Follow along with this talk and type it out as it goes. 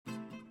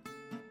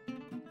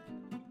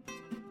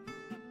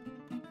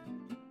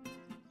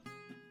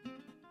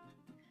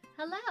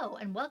Hello,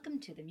 and welcome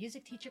to the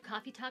Music Teacher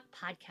Coffee Talk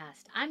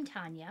podcast. I'm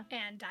Tanya.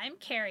 And I'm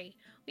Carrie.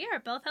 We are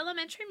both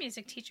elementary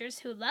music teachers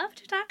who love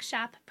to talk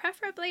shop,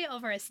 preferably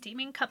over a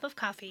steaming cup of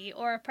coffee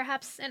or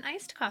perhaps an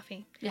iced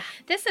coffee. Yeah.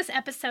 This is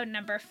episode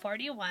number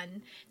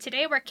 41.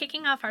 Today we're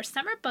kicking off our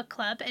summer book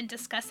club and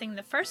discussing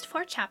the first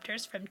 4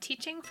 chapters from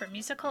Teaching for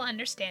Musical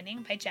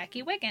Understanding by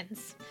Jackie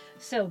Wiggins.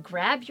 So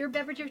grab your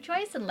beverage of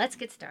choice and let's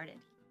get started.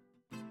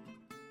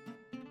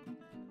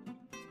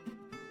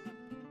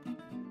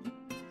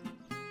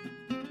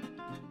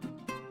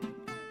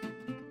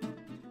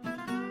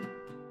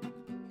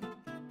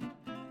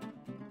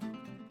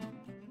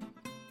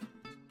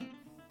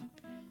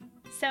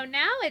 So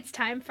now it's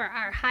time for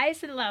our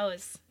highs and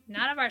lows.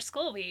 Not of our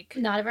school week.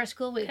 Not of our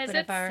school week, Because but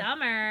it's of our,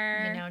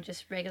 summer.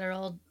 just regular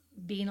old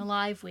being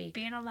alive week.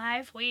 Being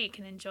alive week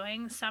and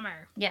enjoying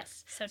summer.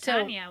 Yes. So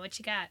Tanya, what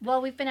you got?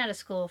 Well, we've been out of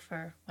school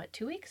for,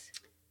 2 weeks?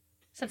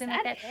 Something Is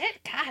like that that.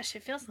 it? Gosh,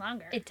 it feels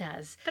longer. It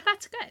does. But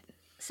that's good.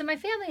 So my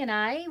family and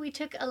I, we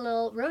took a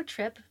little road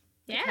trip to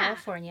Yeah.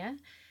 California,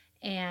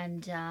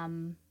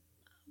 and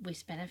we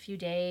spent a few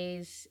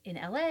days in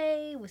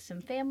LA with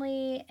some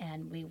family,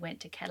 and we went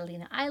to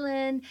Catalina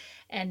Island,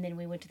 and then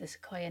we went to the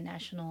Sequoia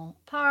National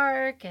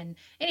Park. And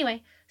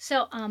anyway,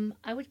 so I'm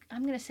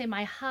going to say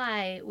my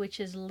high, which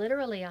is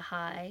literally a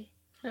high,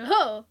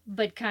 Oh.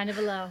 but kind of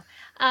a low.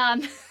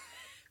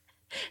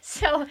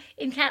 So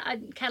in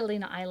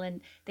Catalina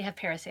Island, they have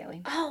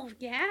parasailing. Oh,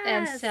 yes.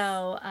 And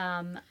so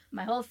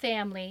my whole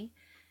family,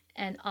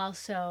 and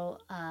also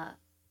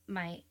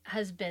my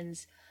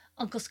husband's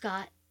Uncle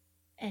Scott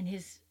and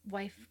his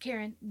wife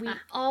Karen, we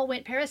all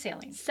went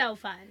parasailing. So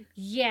fun.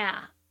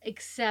 Yeah,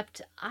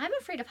 except I'm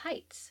afraid of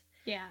heights.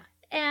 Yeah.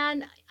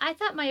 And I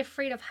thought my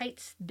afraid of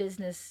heights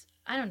business,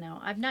 I don't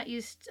know,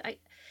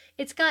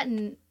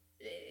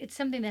 it's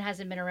something that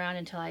hasn't been around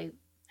until I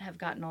have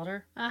gotten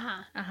older.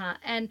 Uh-huh.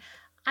 And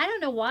I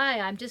don't know why.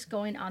 I'm just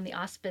going on the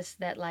auspice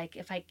that, like,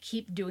 if I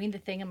keep doing the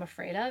thing I'm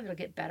afraid of, it'll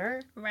get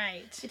better.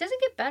 Right. It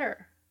doesn't get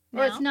better.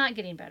 No? Or it's not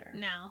getting better.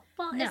 No.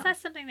 Well, No. is that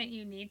something that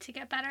you need to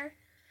get better?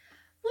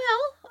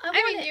 Well, I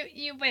mean,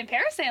 you went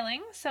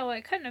parasailing, so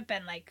it couldn't have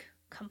been, like,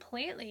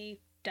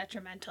 completely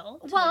detrimental.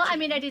 to Well, what you I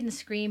mean, did. I didn't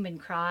scream and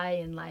cry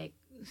and, like,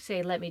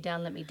 say, let me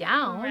down, let me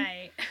down.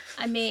 Right.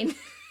 I mean,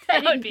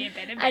 That would be a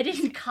bit I embarrassing.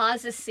 didn't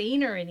cause a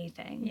scene or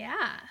anything.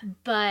 Yeah.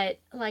 But,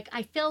 like,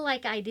 I feel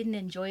like I didn't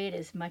enjoy it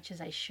as much as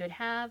I should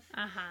have.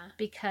 Uh-huh.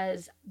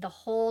 Because the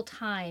whole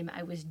time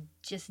I was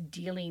just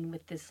dealing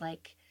with this,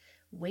 like,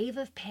 wave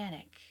of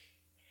panic.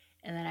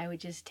 And then I would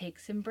just take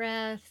some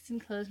breaths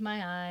and close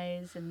my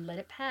eyes and let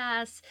it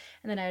pass.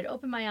 And then I would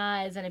open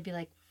my eyes and I'd be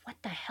like, what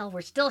the hell?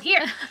 We're still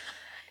here.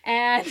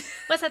 And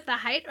Was it the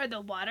height or the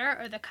water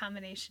or the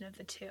combination of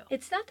the two?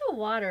 it's not the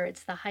water,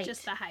 it's the height.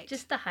 Just the height.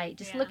 Just the height.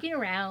 Just Yeah. looking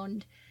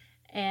around.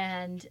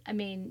 And I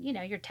mean,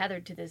 you're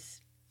tethered to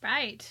this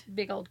Right.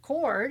 big old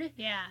cord.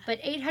 Yeah. But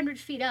 800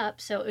 feet up,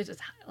 so it was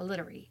just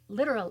literally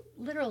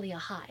a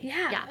high.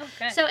 Yeah. Oh,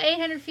 good. So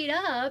 800 feet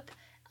up,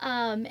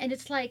 and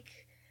it's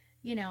like,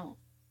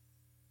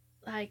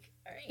 like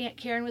Aunt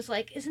Karen was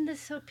like, "Isn't this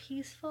so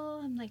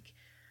peaceful?" I'm like,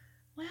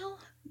 "Well,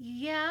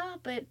 yeah,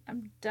 but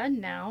I'm done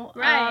now."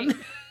 Right.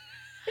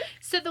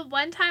 So the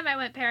one time I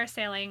went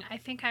parasailing, I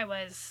think I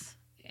was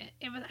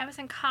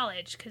in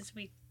college because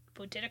we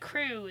did a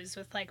cruise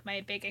with like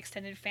my big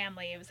extended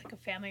family. It was like a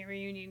family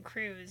reunion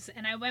cruise,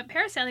 and I went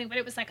parasailing, but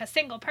it was like a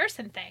single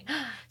person thing.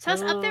 So I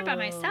was up there by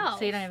myself.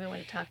 So you don't have anyone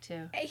to talk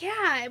to.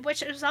 Yeah,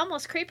 which was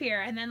almost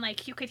creepier. And then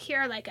like you could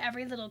hear like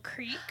every little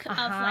creak of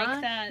Uh-huh.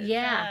 like the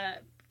Yeah.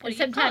 what And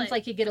do you call sometimes, it?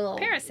 like, you get a little,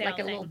 Parasail like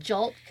a little thing.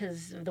 jolt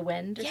because of the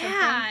wind or something.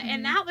 Yeah, Mhm.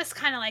 and that was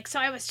kind of like, so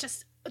I was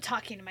just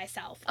talking to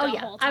myself the Oh, yeah,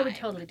 whole I time. would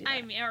totally do that.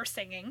 I mean, or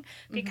singing,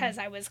 because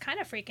I was kind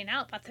of freaking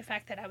out about the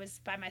fact that I was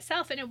by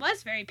myself, and it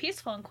was very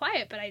peaceful and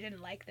quiet, but I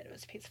didn't like that it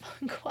was peaceful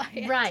and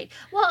quiet. Right.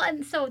 Well,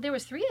 and so there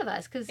was 3 of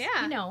us because,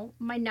 Yeah.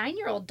 my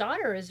 9-year-old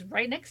daughter is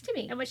right next to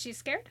me. And was she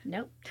scared?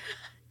 Nope.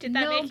 Did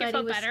that make you Nobody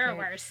feel was better or scared.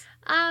 worse?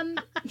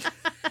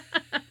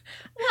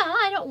 Well,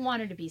 I don't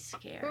want her to be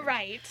scared.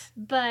 Right.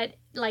 But,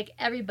 like,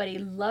 everybody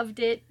loved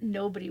it.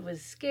 Nobody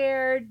was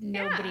scared.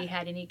 Yeah. Nobody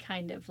had any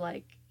kind of,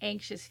 like,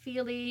 anxious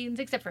feelings,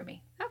 except for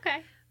me.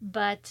 Okay.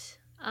 But,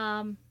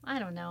 I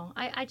don't know.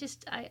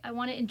 I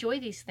want to enjoy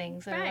these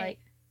things. They're, Right. like,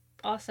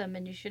 awesome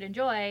and you should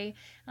enjoy.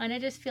 And I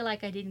just feel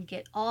like I didn't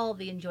get all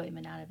the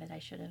enjoyment out of it I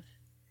should have.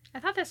 I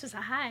thought this was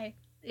a high.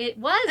 It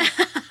was.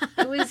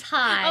 It was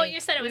high. Oh,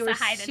 you said it was We a were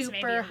high that's super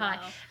maybe a high.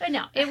 low. But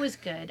no, it was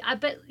good.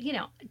 But,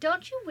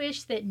 don't you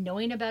wish that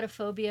knowing about a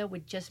phobia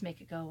would just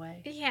make it go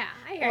away? Yeah,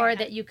 I hear Or ya.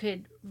 that you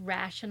could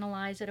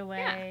rationalize it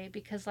away?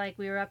 Because, like,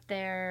 we were up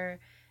there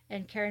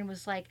and Karen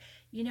was like,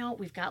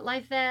 we've got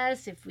life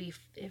vests.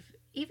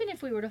 Even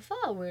if we were to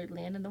fall, we'd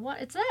land in the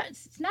water.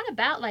 It's not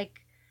about,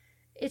 like,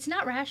 it's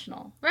not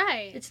rational.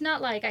 Right. It's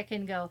not like I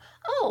can go,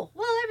 oh,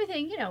 well,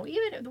 everything,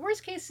 even the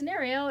worst case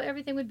scenario,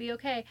 everything would be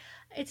okay.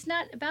 It's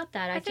not about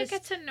that. I think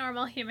it's a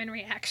normal human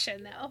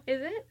reaction, though.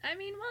 Is it? I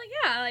mean, well,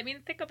 yeah. I mean,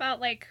 think about,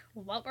 like,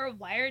 what we're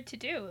wired to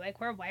do. Like,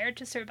 we're wired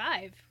to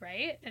survive,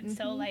 right? And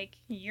so, like,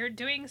 you're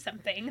doing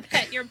something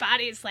that your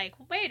body's like,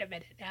 wait a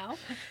minute now.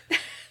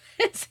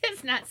 This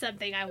is not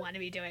something I want to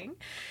be doing.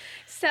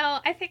 So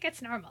I think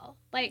it's normal.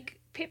 Like,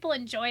 people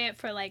enjoy it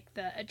for, like,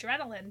 the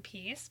adrenaline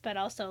piece, but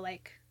also,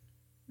 like,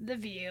 the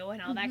view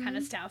and all that kind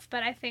of stuff.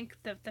 But I think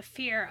the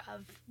fear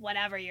of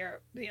whatever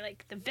you're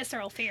like, the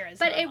visceral fear is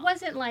But normal. it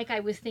wasn't like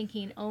I was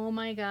thinking, oh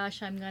my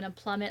gosh, I'm going to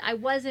plummet. I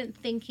wasn't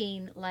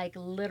thinking like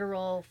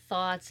literal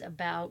thoughts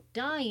about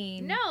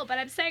dying. No, but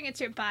I'm saying it's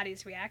your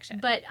body's reaction.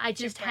 But I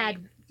just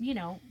had,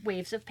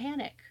 waves of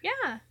panic.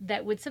 Yeah.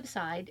 That would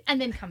subside and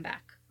then come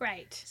back.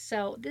 Right.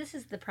 So this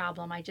is the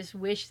problem. I just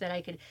wish that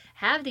I could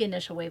have the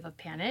initial wave of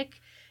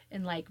panic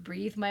and like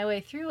breathe my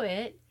way through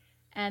it,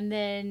 and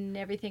then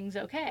everything's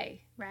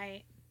okay.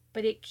 Right.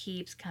 But it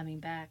keeps coming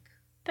back.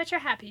 But you're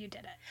happy you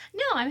did it.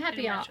 No, I'm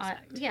happy.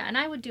 In And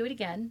I would do it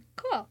again.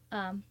 Cool.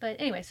 But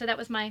anyway, so that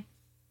was my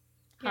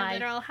high,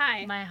 literal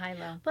high. My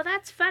high-low. Well,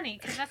 that's funny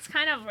because that's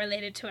kind of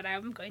related to what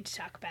I'm going to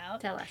talk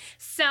about. Tell us.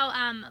 So,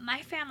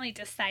 my family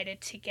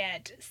decided to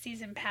get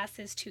season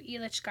passes to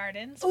Elitch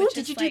Gardens. Oh,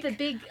 did you do the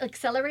big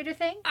accelerator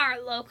thing?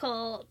 Our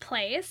local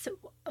place.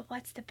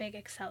 What's the big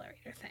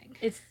accelerator thing?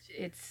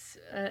 It's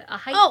a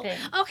height thing.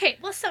 Okay.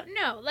 Well, so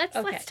no,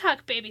 let's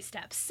talk baby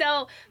steps.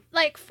 So,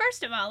 like,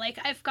 first of all, like,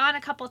 I've gone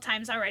a couple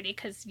times already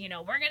because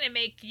we're gonna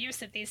make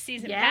use of these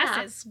season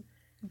passes.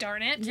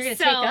 Darn it. You're going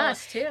to take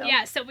us, too.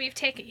 Yeah, so we've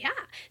taken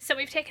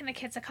the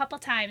kids a couple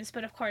times,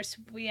 but of course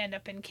we end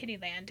up in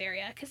Kittyland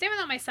area. Because even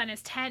though my son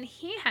is 10,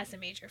 he has a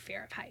major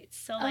fear of heights.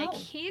 So, like,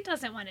 he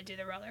doesn't want to do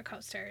the roller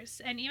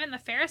coasters. And even the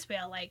Ferris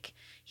wheel, like,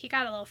 he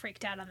got a little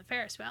freaked out on the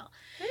Ferris wheel.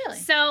 Really?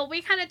 So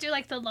we kind of do,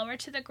 like, the lower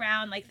to the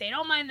ground. Like, they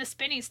don't mind the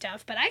spinny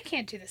stuff, but I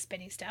can't do the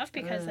spinny stuff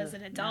because as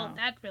an adult,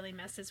 that really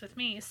messes with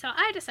me. So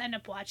I just end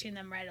up watching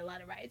them ride a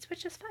lot of rides,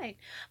 which is fine.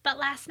 But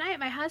last night,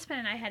 my husband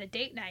and I had a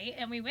date night,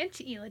 and we went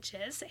to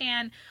Elitch's.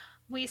 And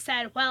we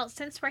said, well,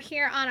 since we're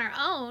here on our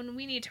own,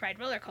 we need to ride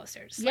roller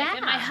coasters. Yeah.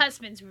 And my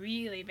husband's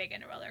really big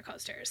into roller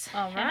coasters.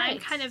 All right. And I'm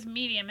kind of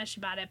medium-ish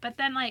about it. But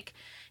then, like,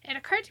 it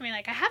occurred to me,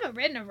 like, I haven't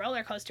ridden a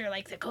roller coaster,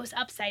 like, that goes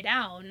upside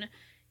down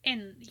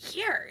in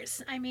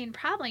years. I mean,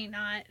 probably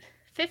not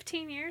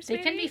 15 years,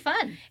 maybe. It can be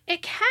fun.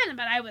 It can,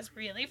 but I was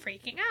really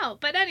freaking out.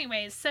 But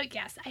anyways, so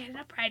yes, I ended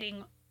up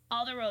riding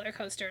all the roller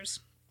coasters.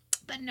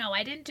 But no,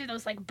 I didn't do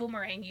those, like,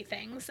 boomerangy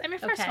things. I mean,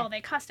 first of all,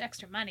 they cost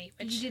extra money.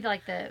 Which you do,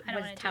 like, the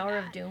Tower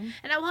of Doom?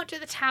 And I won't do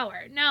the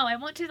tower. No, I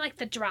won't do, like,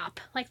 the drop.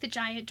 Like, the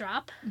giant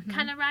drop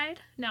kind of ride.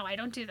 No, I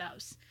don't do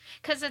those.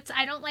 Because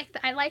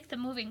I like the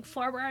moving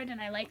forward,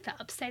 and I like the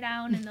upside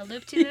down and the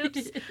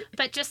loop-de-loops.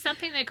 But just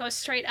something that goes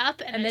straight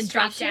up and then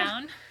drops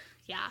down.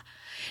 Yeah.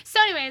 So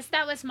anyways,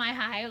 that was my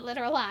high,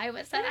 literal high,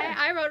 was that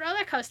I rode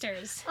roller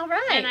coasters. All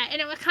right.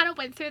 And it kind of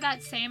went through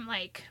that same,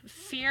 like,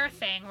 fear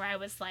thing where I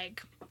was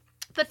like...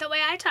 But the way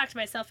I talked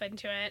myself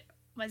into it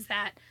was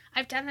that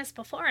I've done this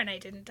before and I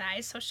didn't die,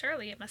 so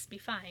surely it must be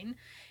fine.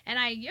 And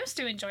I used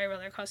to enjoy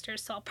roller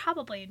coasters, so I'll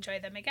probably enjoy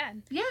them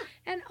again. Yeah.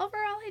 And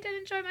overall, I did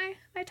enjoy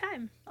my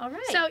time. All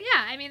right. So,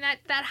 yeah, I mean,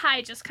 that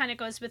high just kind of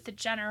goes with the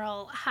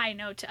general high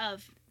note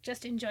of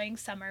just enjoying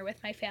summer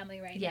with my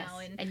family right now.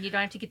 And you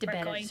don't have to get to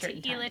bed at a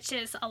certain time. We're going to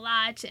Elitch's a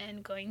lot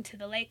and going to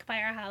the lake by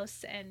our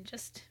house and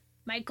just...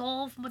 My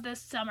goal with this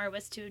summer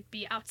was to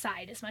be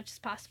outside as much as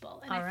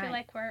possible. And I feel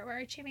like we're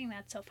achieving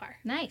that so far.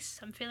 Nice.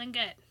 So I'm feeling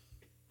good.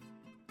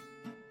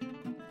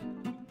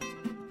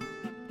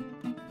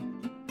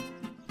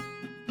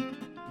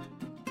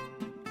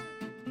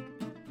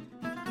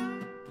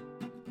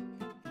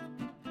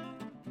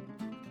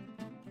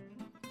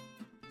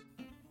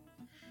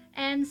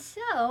 And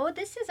so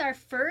this is our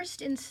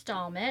first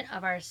installment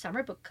of our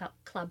summer book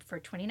club for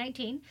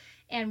 2019.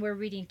 And we're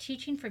reading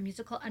Teaching for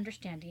Musical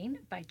Understanding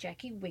by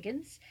Jackie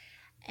Wiggins.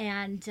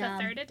 And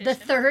the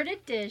third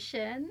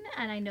edition.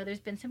 And I know there's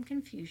been some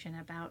confusion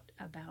about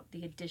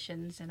the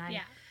editions. And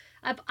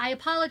I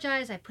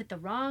apologize. I put the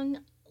wrong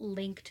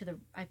link to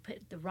I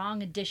put the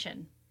wrong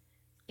edition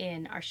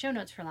in our show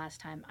notes for last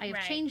time. I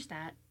have changed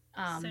that.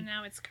 So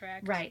now it's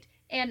correct. Right.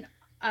 And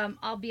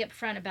I'll be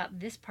upfront about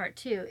this part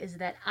too, is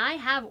that I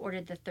have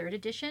ordered the third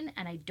edition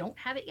and I don't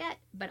have it yet,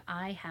 but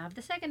I have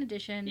the second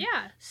edition.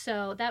 Yeah.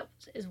 So that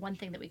is one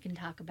thing that we can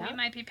talk about. We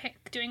might be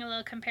doing a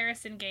little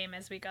comparison game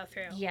as we go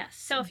through. Yes.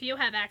 So if you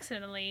have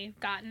accidentally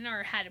gotten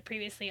or had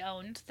previously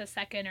owned the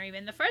second or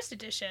even the first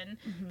edition,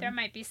 there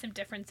might be some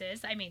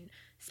differences. I mean,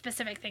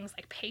 specific things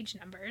like page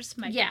numbers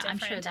might be different. Yeah, I'm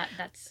sure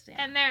that's... Yeah.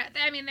 And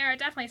there are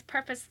definitely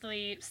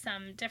purposely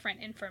some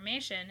different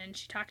information, and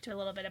she talked a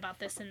little bit about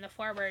this in the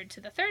foreword to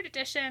the third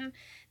edition,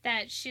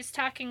 that she's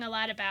talking a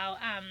lot about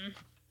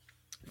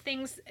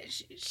things.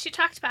 She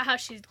talked about how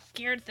she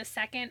geared the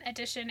second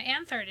edition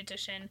and third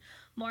edition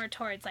more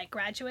towards, like,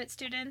 graduate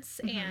students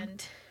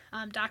and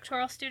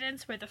doctoral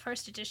students, where the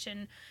first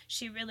edition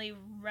she really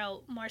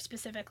wrote more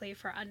specifically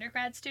for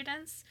undergrad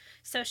students.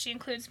 So she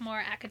includes more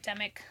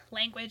academic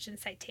language and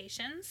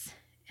citations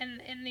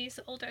in these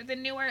the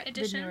newer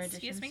editions,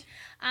 excuse me.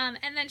 And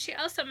then she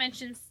also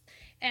mentions,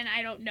 and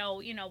I don't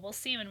know, we'll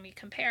see when we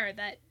compare,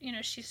 that,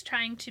 she's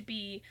trying to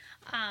be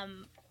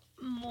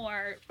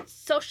more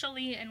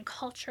socially and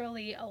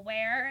culturally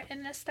aware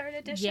in this third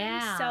edition.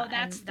 Yeah, so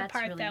that's and the that's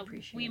part really that we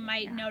appreciated,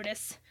 might yeah.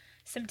 notice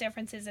some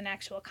differences in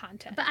actual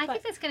content. But I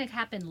think that's going to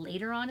happen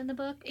later on in the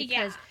book,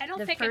 Yeah, because I don't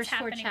the think it's first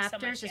four happening so much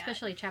chapters, yet.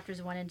 especially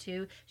chapters 1 and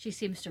 2, she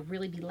seems to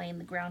really be laying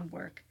the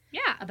groundwork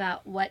Yeah.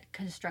 about what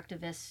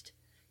constructivist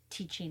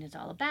teaching is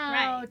all about,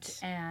 Right.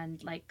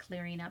 and like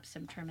clearing up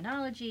some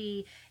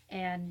terminology.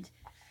 And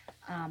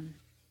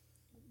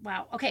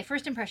wow, okay,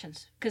 first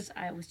impressions, because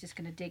I was just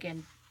going to dig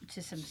in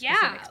to some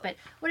specifics. But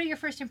what are your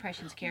first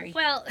impressions, Carrie?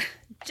 Well,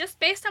 just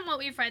based on what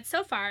we've read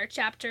so far,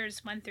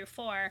 chapters 1 through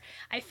 4,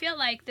 I feel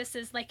like this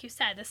is, like you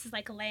said, this is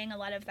like laying a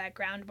lot of that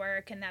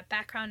groundwork and that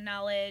background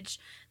knowledge,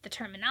 the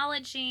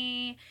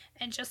terminology,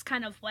 and just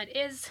kind of what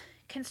is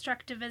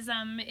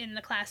constructivism in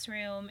the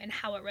classroom and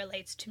how it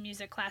relates to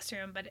music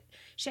classroom. But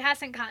she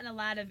hasn't gotten a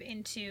lot of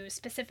into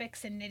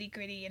specifics and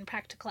nitty-gritty and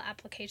practical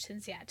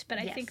applications yet. But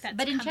I think that's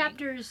in coming.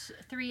 chapters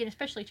 3 and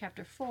especially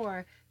chapter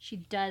 4, she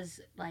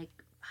does like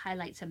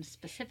highlight some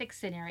specific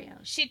scenarios.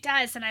 She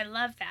does, and I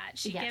love that.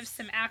 She gives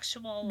some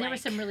actual, there were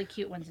some really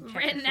cute ones in chapter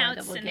 4 written out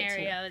that we'll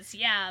scenarios. Get to.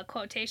 Yeah,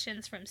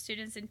 quotations from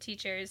students and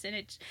teachers, and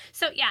it's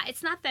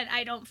not that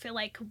I don't feel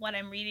like what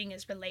I'm reading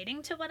is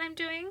relating to what I'm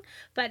doing,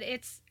 but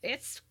it's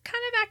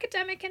kind of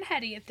academic and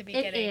heady at the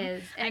beginning. It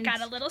is. I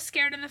got a little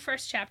scared in the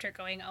first chapter,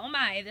 going, "Oh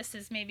my, this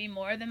is maybe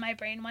more than my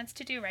brain wants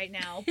to do right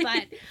now."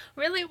 But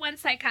really,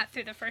 once I got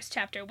through the first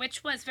chapter,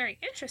 which was very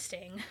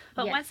interesting,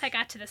 but once I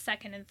got to the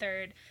second and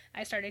third,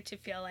 I started to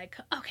feel like,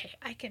 okay,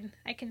 I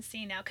can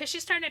see now, because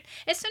as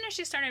soon as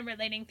she started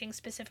relating things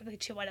specifically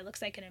to what it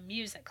looks like in a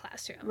music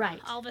classroom, right,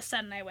 all of a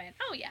sudden I went,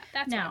 oh yeah,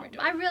 that's now, what we're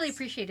doing. I really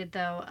appreciated,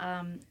 though,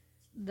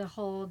 the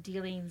whole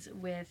dealings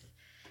with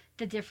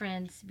the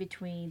difference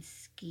between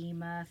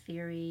schema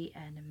theory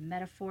and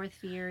metaphor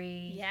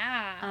theory.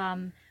 Yeah.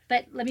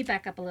 But let me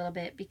back up a little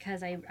bit,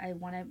 because we're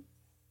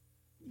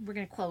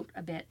going to quote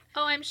a bit.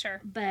 Oh, I'm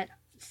sure. But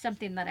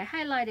something that I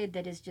highlighted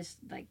that is just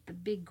like the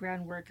big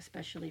groundwork,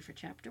 especially for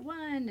chapter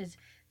 1, is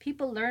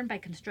people learn by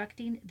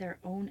constructing their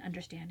own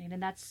understanding.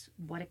 And that's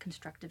what a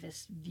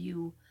constructivist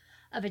view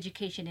of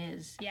education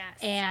is. Yes.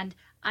 And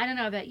I don't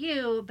know about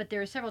you, but there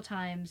are several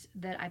times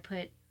that I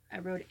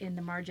wrote in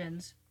the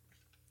margins,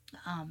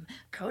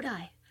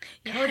 Kodai,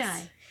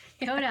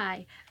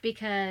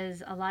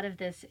 because a lot of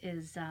this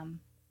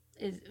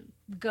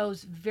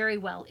goes very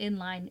well in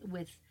line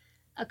with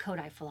a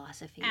Kodai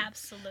philosophy.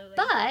 Absolutely.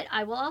 But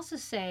I will also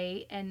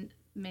say, and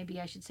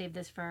maybe I should save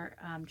this for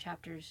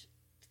chapters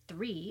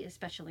 3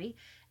 especially,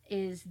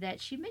 is that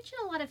she mentioned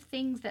a lot of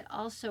things that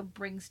also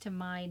brings to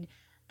mind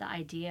the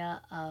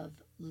idea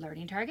of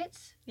learning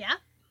targets. Yeah.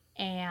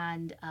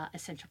 And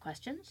essential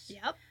questions.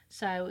 Yep.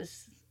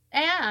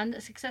 And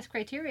success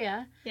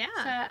criteria. Yeah.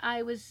 So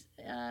I was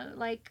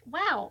like,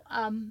 wow,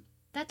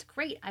 that's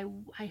great.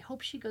 I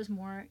hope she goes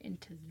more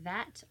into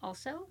that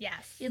also.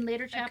 Yes. In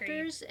later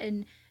chapters. Agreed.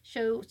 And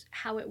shows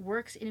how it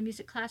works in a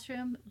music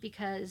classroom,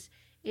 because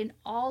in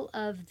all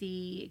of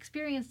the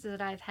experiences that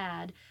I've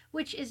had,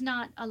 which is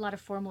not a lot of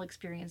formal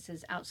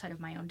experiences outside of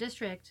my own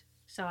district,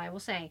 so I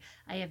will say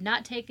I have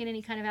not taken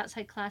any kind of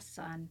outside classes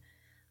on,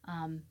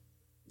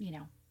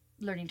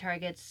 learning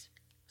targets,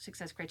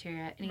 success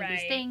criteria, any of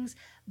these things,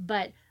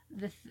 but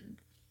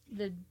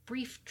the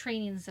brief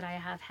trainings that I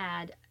have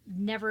had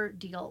never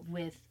deal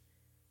with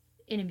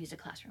in a music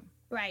classroom.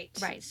 Right.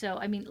 Right. So,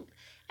 I mean,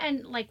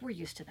 and like, we're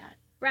used to that.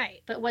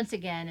 Right. But once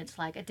again, it's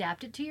like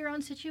adapt it to your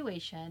own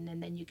situation,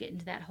 and then you get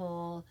into that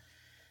whole,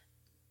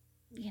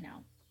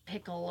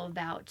 pickle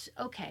about,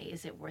 okay,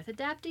 is it worth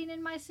adapting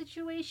in my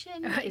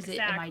situation? Exactly.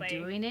 Am I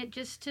doing it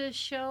just to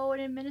show an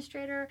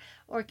administrator,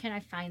 or can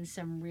I find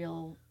some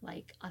real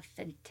like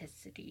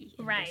authenticity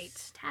in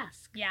this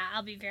task? Yeah,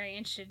 I'll be very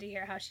interested to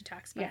hear how she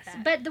talks about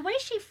that. But the way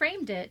she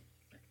framed it,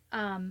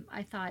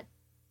 I thought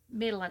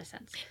made a lot of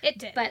sense. It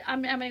did. But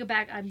I'm going to go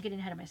back. I'm getting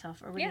ahead of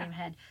myself, or we're getting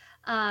ahead.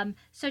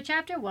 So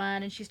chapter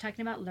 1, and she's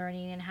talking about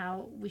learning and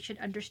how we should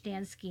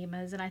understand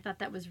schemas, and I thought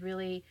that was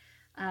really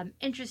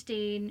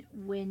interesting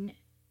when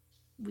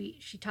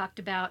she talked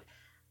about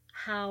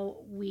how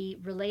we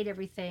relate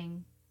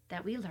everything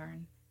that we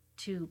learn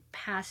to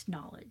past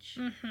knowledge.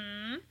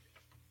 Mm-hmm.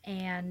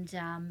 And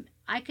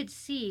I could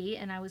see,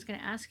 and I was going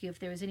to ask you if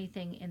there was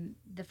anything in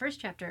the first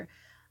chapter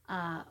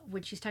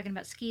when she's talking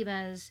about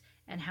schemas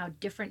and how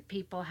different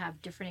people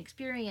have different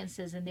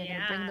experiences, and they're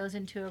going to bring those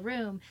into a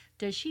room.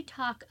 Does she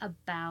talk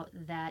about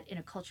that in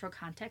a cultural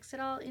context at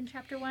all in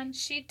chapter 1?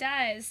 She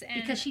does.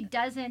 Because she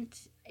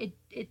doesn't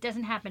it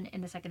doesn't happen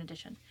in the second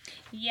edition.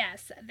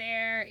 Yes,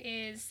 there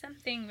is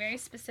something very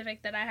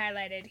specific that I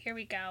highlighted. Here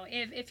we go.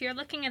 If you're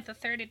looking at the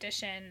third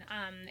edition,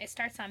 it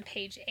starts on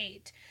page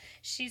 8.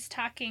 She's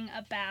talking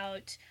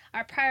about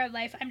our prior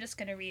life. I'm just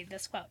going to read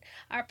this quote.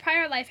 Our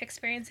prior life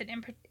experience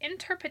and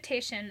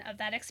interpretation of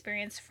that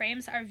experience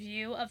frames our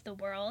view of the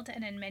world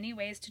and in many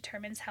ways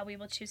determines how we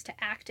will choose to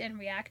act and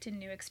react in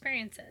new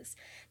experiences.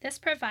 This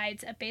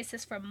provides a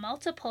basis for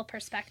multiple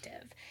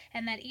perspective,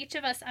 and that each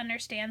of us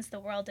understands the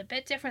world a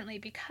bit differently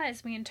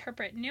because we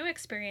interpret new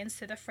experience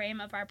through the frame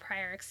of our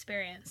prior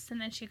experience.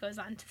 And then she goes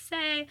on to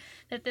say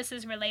that this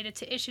is related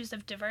to issues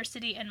of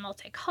diversity and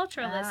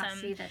multiculturalism.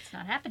 See, that's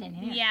not happening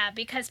here. Yeah,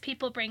 because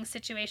people bring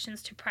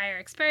situations to prior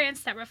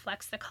experience that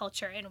reflects the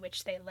culture in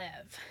which they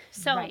live.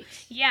 So, Right.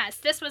 yes,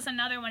 this was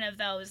another one of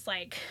those,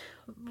 like,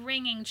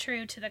 ringing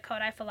true to the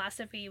Kodai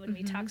philosophy when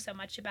we talk so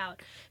much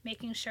about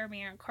making sure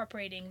we are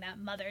incorporating that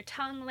mother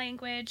tongue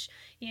language,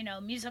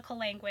 musical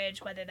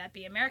language, whether that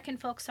be American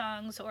folk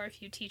songs or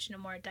if you teach in a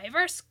more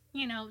diverse,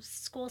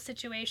 school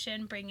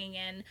situation, bringing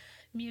in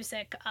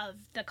music of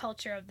the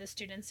culture of the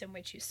students in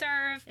which you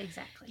serve.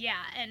 Exactly.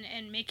 Yeah,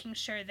 and making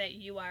sure that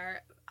you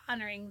are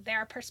honoring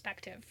their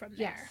perspective from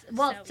there. Yes.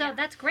 Well, so yeah.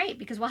 that's great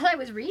because while I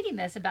was reading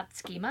this about the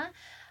schema,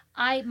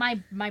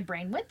 my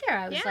brain went there.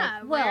 I was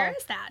like, well, where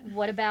is that?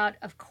 what about,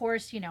 of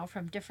course,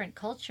 from different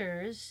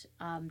cultures,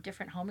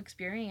 different home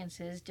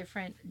experiences,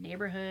 different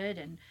neighborhood,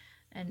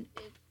 and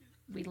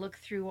we look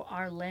through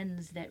our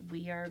lens that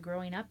we are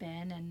growing up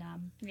in, and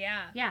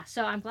yeah.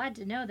 So I'm glad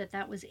to know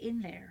that was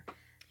in there.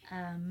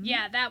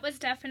 Yeah, that was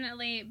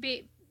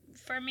definitely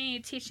for me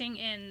teaching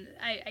in.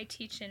 I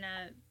teach in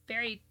a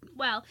very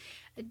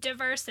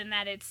diverse in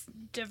that it's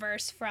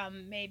diverse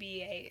from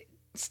maybe a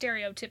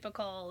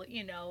stereotypical,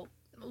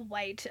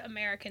 white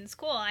American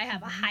school. I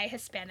have a high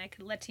Hispanic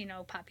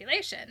Latino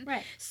population.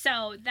 Right.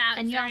 So that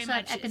and you very also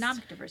much have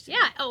economic diversity.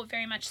 Yeah. Oh,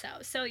 very much so.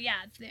 So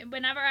yeah,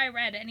 whenever I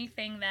read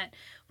anything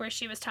where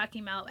she was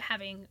talking about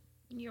having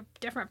your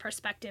different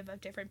perspective of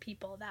different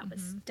people, that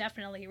was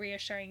definitely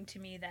reassuring to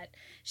me that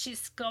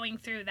she's going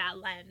through that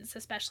lens,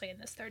 especially in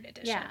this third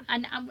edition. Yeah.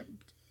 And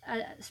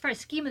as far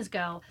as schemas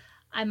go,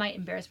 I might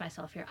embarrass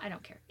myself here. I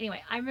don't care.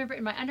 Anyway, I remember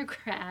in my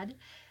undergrad,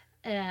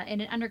 in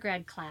an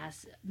undergrad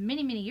class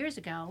many, many years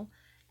ago,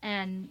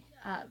 and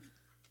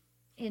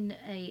in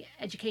a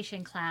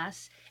education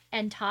class,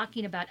 and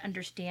talking about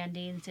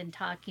understandings and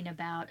talking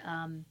about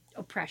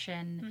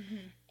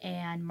oppression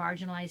and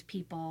marginalized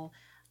people,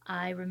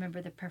 I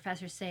remember the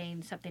professor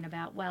saying something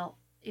about, well,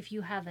 if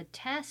you have a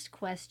test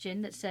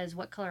question that says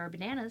what color are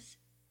bananas,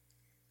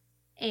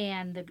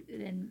 and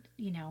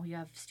you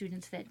have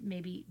students that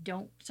maybe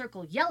don't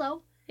circle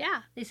yellow.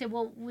 Yeah. They say,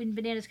 well, when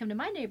bananas come to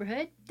my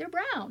neighborhood, they're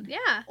brown.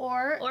 Yeah.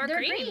 Or they're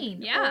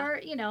green. Yeah.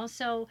 Or,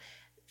 so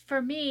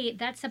for me,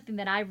 that's something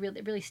that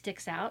it really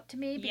sticks out to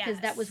me because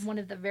that was one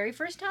of the very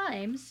first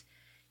times,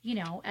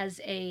 as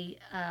a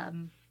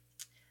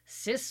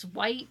cis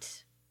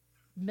white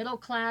middle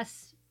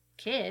class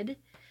kid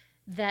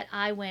that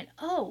I went,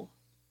 oh,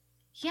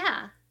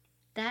 yeah,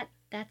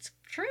 that's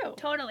true.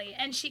 Totally.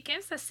 And she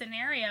gives a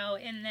scenario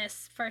in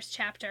this first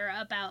chapter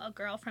about a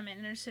girl from an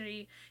inner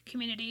city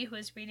community who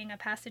is reading a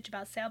passage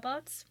about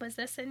sailboats. Was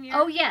this in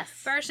your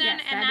version?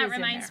 Yes, and that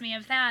reminds me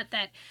of that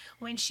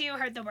when she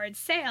heard the word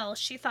sail,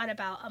 she thought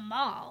about a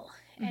mall.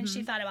 And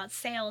she thought about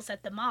sails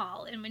at the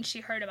mall. And when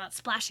she heard about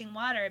splashing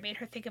water, it made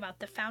her think about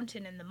the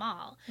fountain in the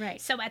mall. Right.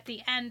 So at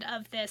the end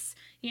of this,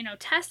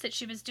 test that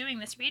she was doing,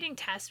 this reading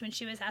test, when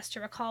she was asked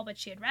to recall what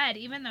she had read,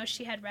 even though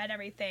she had read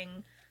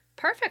everything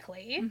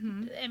perfectly,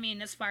 I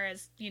mean, as far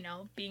as,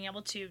 being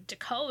able to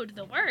decode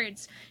the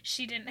words,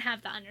 she didn't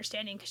have the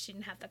understanding because she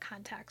didn't have the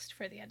context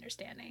for the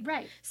understanding.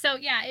 Right. So,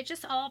 yeah, it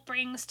just all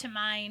brings to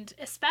mind,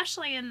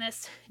 especially in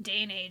this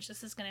day and age,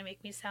 this is going to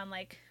make me sound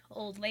like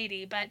old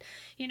lady, but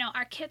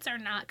our kids are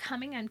not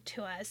coming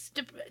into us.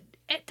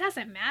 It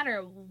doesn't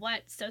matter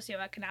what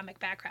socioeconomic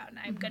background.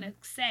 I'm going to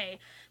say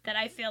that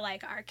I feel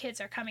like our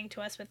kids are coming to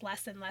us with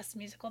less and less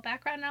musical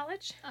background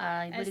knowledge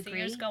as the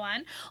years go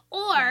on.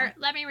 Or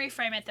let me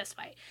reframe it this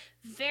way: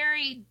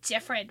 very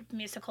different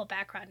musical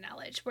background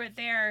knowledge,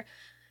 where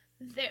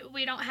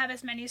we don't have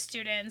as many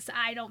students.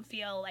 I don't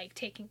feel like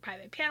taking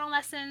private piano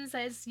lessons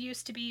as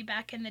used to be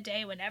back in the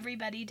day when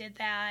everybody did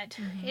that.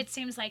 It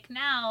seems like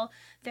now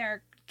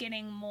they're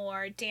getting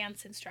more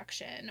dance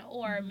instruction,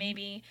 or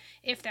maybe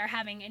if they're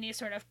having any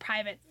sort of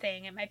private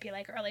thing, it might be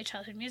like early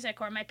childhood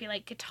music, or it might be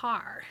like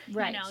guitar.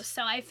 Right.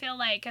 So I feel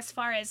like, as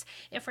far as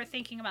if we're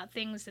thinking about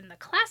things in the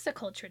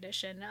classical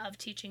tradition of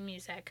teaching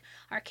music,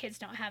 our kids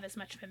don't have as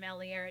much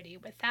familiarity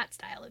with that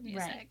style of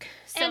music. Right.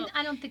 So, and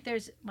I don't think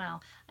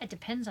it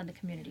depends on the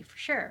community for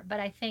sure, but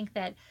I think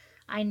that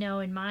I know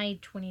in my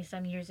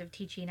 20-some years of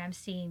teaching, I'm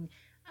seeing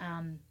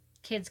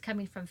kids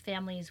coming from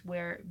families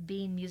where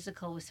being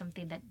musical was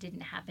something that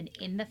didn't happen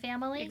in the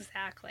family.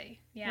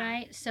 Exactly. Yeah.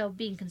 Right? So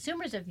being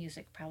consumers of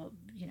music probably,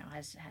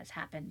 has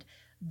happened.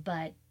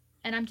 But,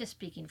 and I'm just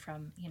speaking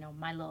from,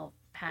 my little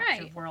patch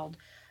of world,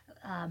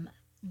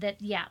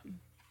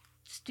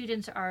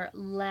 students are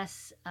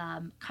less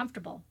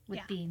comfortable with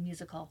Yeah. being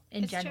musical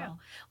in It's true. general.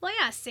 Well,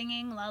 yeah,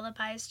 singing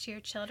lullabies to your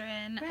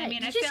children. I Right.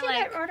 mean, Did I you feel see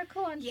like that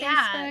article on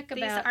yeah, Facebook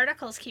these about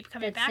articles keep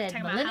coming that back said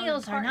talking about how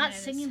millennials are important not it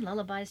is. singing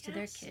lullabies to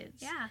their Yes.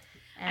 kids? Yeah.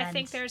 And I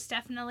think there's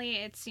definitely,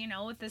 it's, you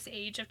know, with this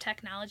age of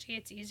technology,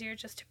 it's easier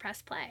just to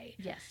press play.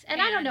 yes,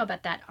 and I don't And- know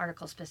about that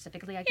article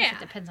specifically. I guess Yeah. it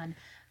depends on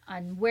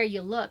where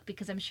you look,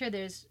 because I'm sure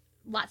there's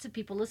lots of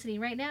people listening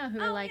right now who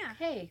are Oh, like, yeah.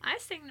 hey, I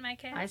sing to my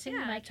kids. I sing to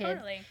yeah, my kids.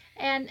 Totally.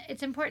 and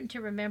it's important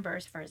to remember,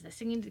 as far as the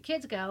singing to the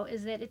kids go,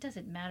 is that it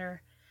doesn't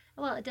matter.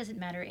 Well, it doesn't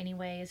matter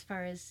anyway, as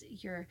far as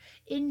your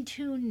in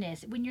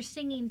tuneness. When you're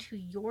singing to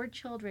your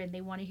children,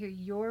 they want to hear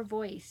your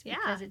voice Yeah.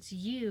 because it's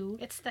you,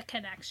 It's the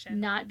connection.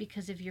 not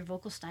because of your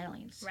vocal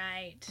stylings.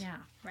 Right. Yeah.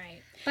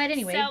 Right. But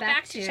anyway, so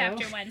back to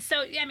chapter 1.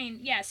 So, I mean,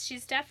 yes,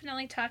 she's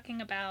definitely talking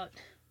about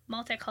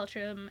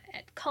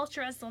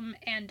multiculturalism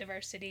and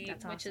diversity,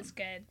 That's which is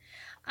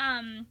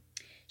awesome. good.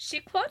 She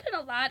quoted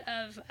a lot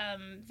of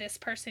this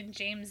person,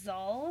 James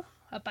Zoll,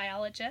 a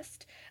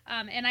biologist,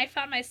 and I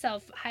found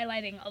myself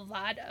highlighting a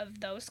lot of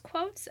those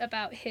quotes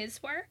about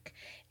his work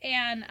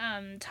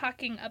and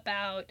talking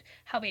about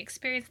how we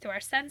experience through our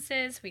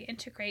senses, we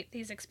integrate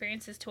these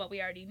experiences to what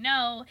we already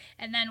know,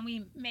 and then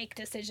we make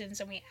decisions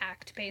and we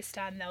act based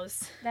on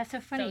those. That's so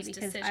funny those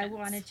because I decisions.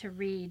 wanted to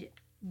read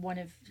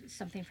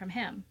something from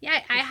him. Yeah, I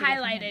Let's see that from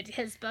highlighted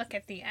his book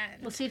at the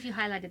end. We'll see if you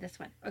highlighted this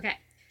one. Okay.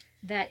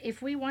 That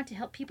if we want to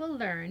help people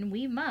learn,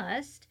 we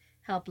must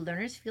help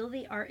learners feel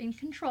they are in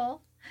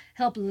control,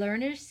 help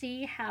learners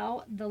see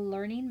how the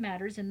learning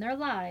matters in their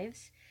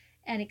lives,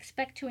 and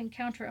expect to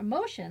encounter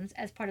emotions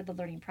as part of the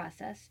learning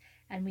process.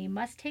 And we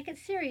must take it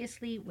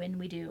seriously when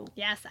we do.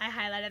 Yes, I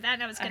highlighted that,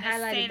 and I was I going to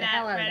highlighted say the that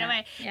hell out of right that.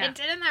 away. Yeah. And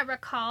didn't I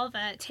recall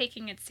that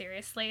taking it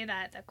seriously,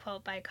 that the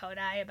quote by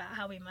Kodai about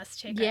how we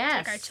must take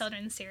Yes. our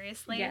children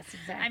seriously? Yes,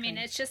 exactly. I mean,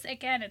 it's just,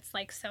 again, it's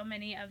like so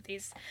many of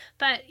these.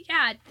 But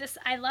yeah,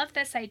 I love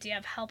this idea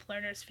of help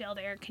learners feel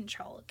they're in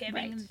control,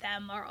 giving Right.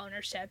 them more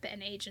ownership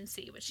and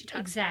agency, which she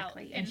talks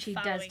exactly. about And in she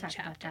does following talk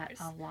chapters. about that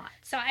a lot.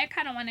 So I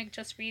kind of want to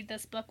just read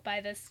this book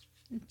by this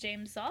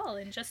James Zoll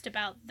and just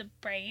about the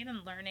brain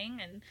and learning,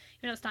 and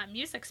it's not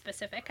music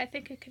specific. I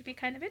think it could be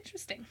kind of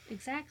interesting.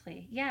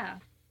 Exactly. Yeah.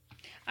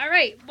 All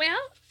right, well,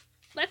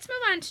 let's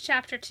move on to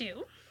chapter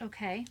 2,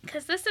 Okay.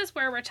 because this is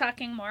where we're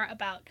talking more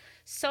about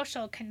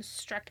social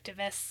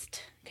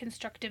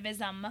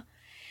constructivism,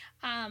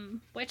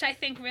 which I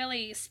think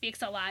really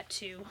speaks a lot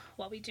to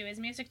what we do as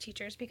music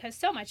teachers, because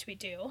so much we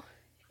do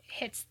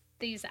hits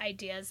these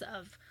ideas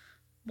of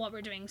what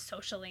we're doing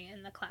socially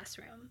in the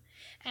classroom,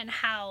 and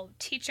how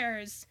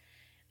teachers,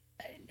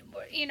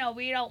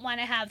 we don't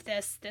want to have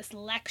this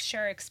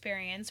lecture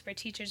experience where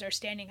teachers are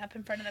standing up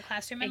in front of the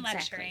classroom and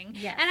Exactly. lecturing.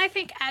 Yes. And I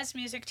think as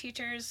music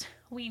teachers,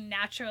 we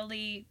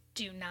naturally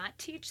do not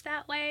teach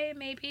that way,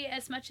 maybe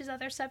as much as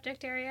other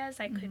subject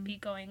areas. I could be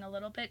going a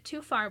little bit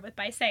too far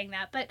by saying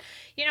that, but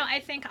I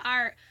think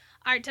our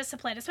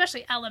discipline,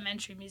 especially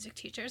elementary music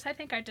teachers, I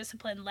think our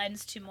discipline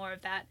lends to more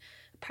of that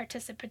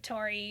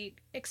participatory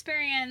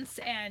experience,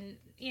 and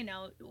we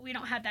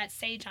don't have that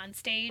sage on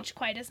stage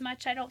quite as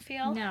much, I don't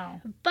feel.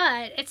 No.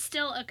 But it's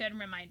still a good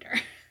reminder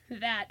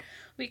that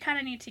we kind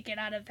of need to get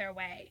out of their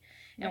way,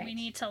 and Right. we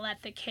need to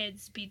let the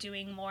kids be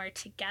doing more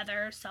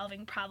together,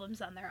 solving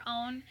problems on their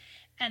own,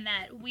 and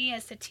that we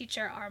as the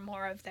teacher are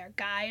more of their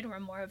guide, we're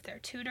more of their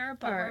tutor,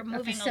 but Or we're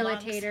moving a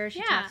facilitator. She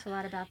yeah. talks a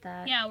lot about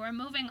that. Yeah, we're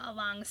moving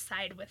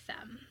alongside with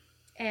them.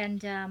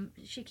 And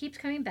she keeps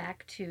coming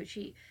back to,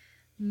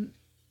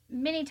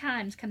 many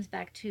times comes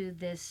back to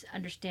this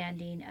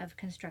understanding of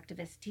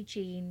constructivist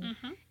teaching.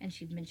 Mm-hmm. And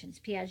she mentions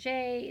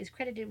Piaget is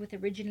credited with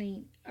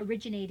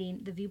originating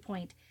the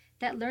viewpoint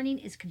that learning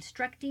is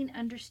constructing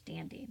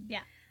understanding.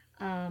 Yeah.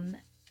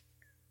 And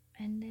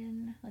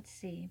then, let's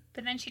see.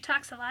 But then she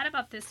talks a lot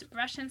about this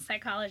Russian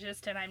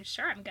psychologist, and I'm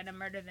sure I'm going to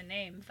murder the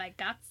name,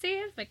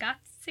 Vygotsky.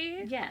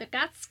 Yeah.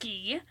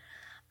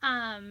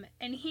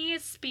 And he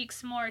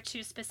speaks more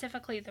to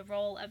specifically the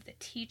role of the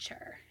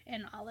teacher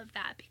in all of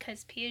that,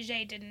 because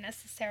Piaget didn't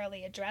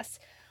necessarily address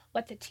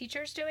what the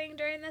teacher's doing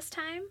during this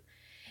time.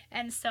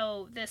 And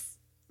so this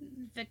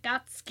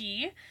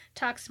Vygotsky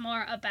talks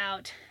more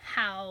about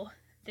how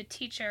the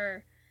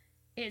teacher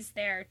is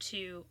there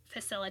to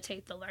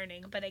facilitate the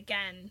learning, but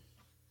again,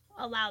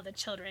 allow the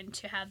children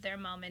to have their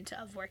moment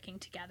of working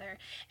together.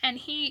 And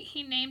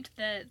he named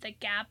the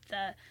gap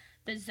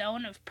the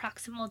zone of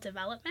proximal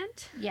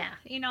development. Yeah.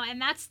 And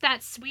that's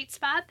that sweet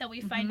spot that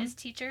we find as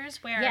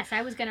teachers where... Yes,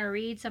 I was going to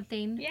read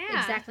something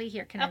exactly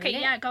here. Can I read it? Okay,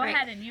 yeah, go Right.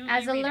 ahead. And you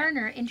As a read it.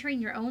 learner, entering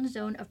your own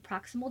zone of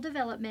proximal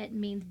development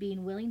means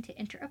being willing to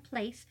enter a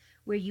place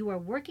where you are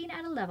working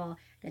at a level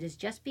that is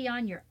just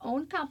beyond your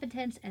own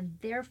competence and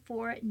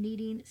therefore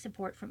needing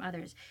support from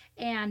others.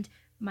 And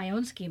my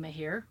own schema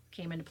here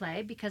came into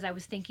play because I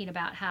was thinking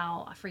about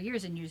how for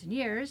years and years and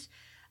years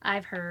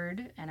I've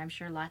heard, and I'm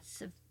sure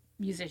lots of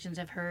musicians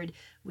have heard,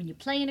 when you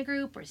play in a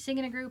group or sing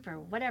in a group or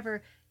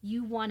whatever,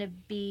 you want to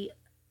be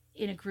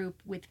in a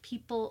group with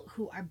people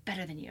who are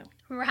better than you.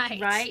 Right.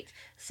 Right?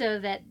 So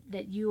that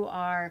you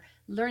are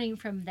learning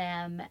from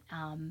them,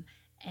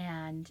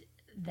 and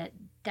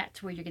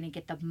that's where you're going to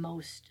get the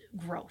most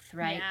growth,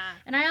 right? Yeah.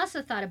 And I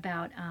also thought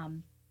about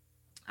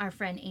our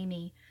friend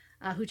Amy,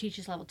 who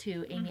teaches level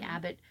 2, Amy Mhm.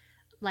 Abbott,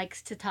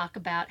 likes to talk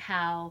about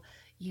how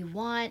you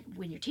want,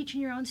 when you're teaching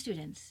your own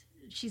students,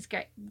 she's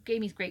great,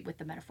 Amy's great with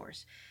the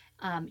metaphors.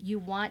 You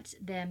want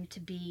them to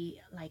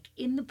be like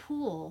in the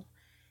pool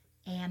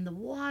and the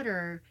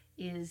water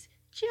is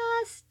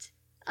just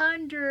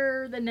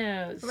under the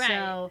nose. Right.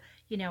 So,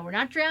 we're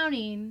not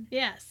drowning,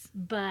 Yes.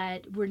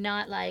 but we're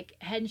not like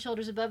head and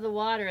shoulders above the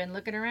water and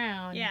looking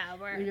around. Yeah,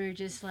 We're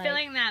just like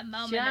feeling that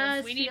moment of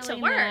just we need to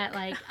feeling work. that,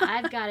 like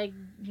I've got to,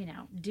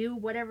 do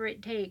whatever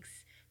it takes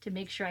to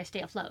make sure I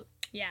stay afloat.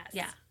 Yes.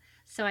 Yeah.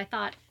 So I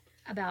thought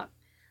about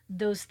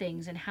those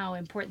things and how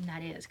important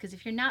that is, because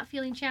if you're not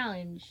feeling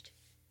challenged,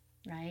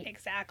 right?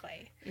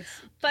 Exactly.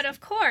 It's But of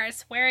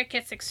course, where it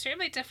gets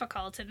extremely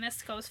difficult, and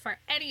this goes for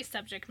any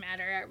subject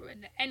matter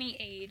at any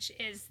age,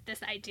 is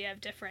this idea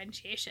of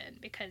differentiation.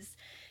 Because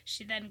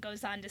she then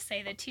goes on to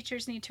say that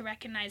teachers need to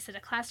recognize that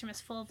a classroom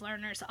is full of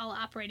learners all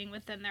operating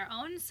within their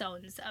own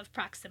zones of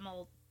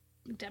proximal.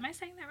 Am I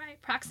saying that right?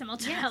 Proximal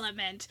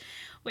development,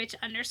 which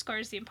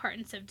underscores the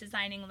importance of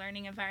designing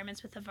learning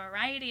environments with a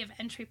variety of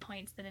entry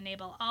points that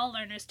enable all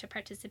learners to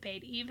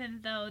participate,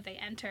 even though they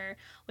enter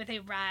with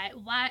a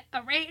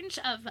range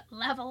of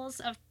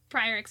levels of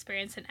prior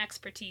experience and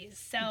expertise.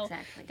 So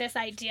exactly. this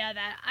idea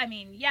that,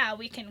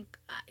 we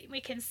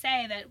can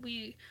say that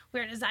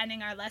we're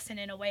designing our lesson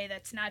in a way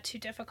that's not too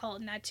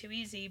difficult, not too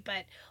easy,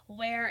 but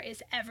where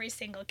is every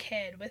single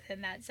kid within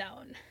that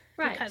zone?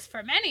 Right. Because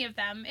for many of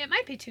them, it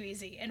might be too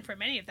easy, and for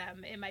many of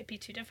them, it might be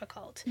too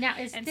difficult. Now,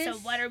 so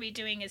what are we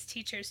doing as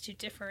teachers to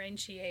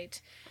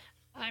differentiate?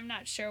 I'm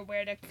not sure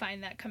where to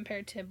find that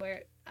compared to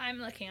where I'm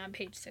looking on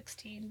page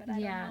 16, but I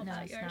don't know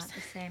about yours. It's not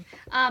the same.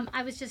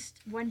 I was just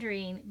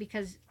wondering,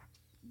 because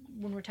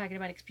when we're talking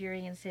about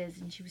experiences,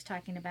 and she was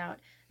talking about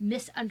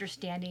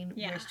misunderstanding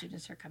where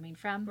students are coming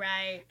from.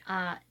 Right.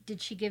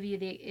 Did she give you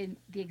the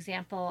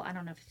example? I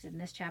don't know if it's in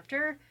this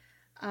chapter,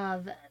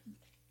 of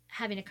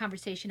having a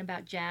conversation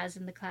about jazz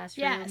in the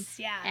classroom. Yes,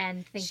 yeah.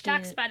 And thinking she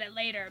talks about it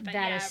later, but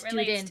that yeah, a it student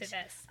relates to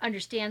this.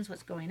 understands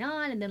what's going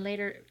on, and then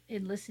later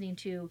in listening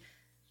to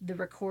the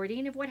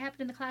recording of what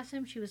happened in the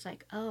classroom, she was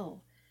like, "Oh,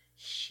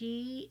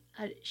 she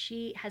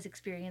has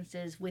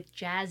experiences with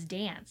jazz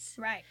dance,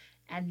 right?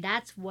 And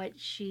that's what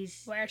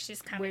where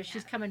she's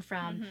coming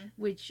from, mm-hmm.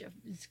 which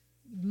is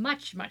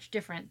much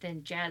different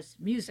than jazz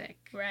music,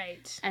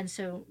 right? And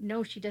so,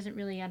 no, she doesn't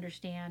really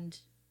understand,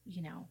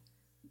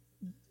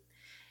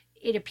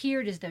 It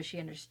appeared as though she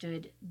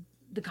understood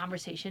the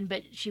conversation,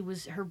 but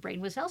her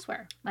brain was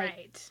elsewhere.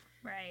 Right.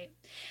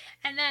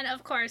 And then,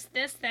 of course,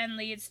 this then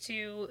leads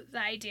to the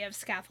idea of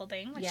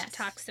scaffolding, which she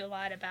talks a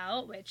lot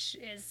about, which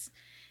is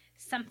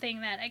something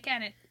that,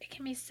 again, it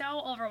can be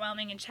so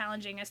overwhelming and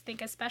challenging. I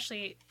think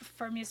especially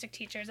for music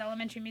teachers,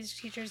 elementary music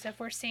teachers, if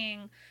we're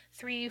seeing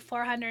 300,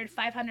 400,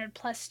 500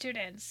 plus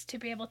students, to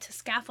be able to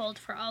scaffold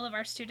for all of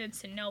our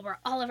students and know where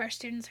all of our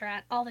students are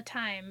at all the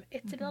time,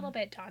 it's a little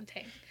bit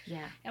daunting.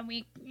 Yeah.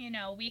 And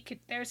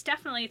there's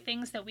definitely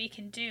things that we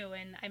can do,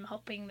 and I'm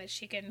hoping that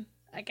she can,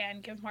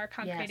 again, give more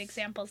concrete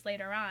examples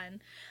later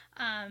on.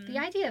 The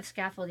idea of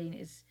scaffolding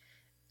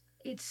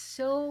it's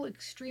so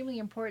extremely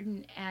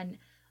important, and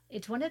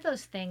it's one of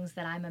those things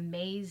that I'm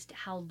amazed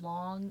how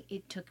long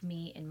it took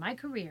me in my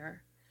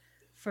career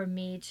for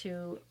me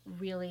to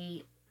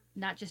really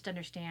not just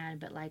understand,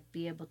 but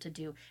be able to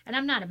do. And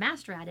I'm not a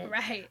master at it,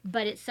 right?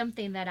 But it's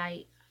something that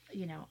I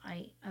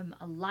am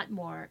a lot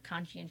more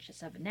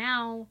conscientious of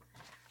now.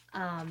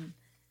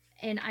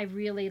 And I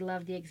really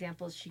love the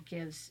examples she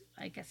gives.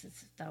 I guess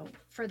it's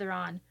further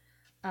on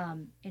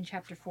in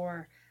chapter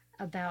 4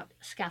 about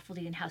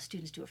scaffolding and how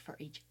students do it for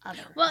each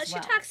other. Well, she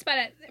talks about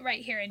it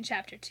right here in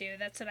chapter 2.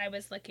 That's what I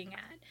was looking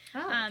at.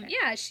 Oh, okay.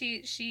 Yeah,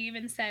 she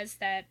even says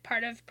that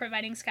part of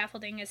providing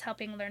scaffolding is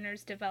helping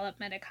learners develop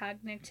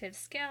metacognitive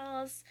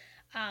skills,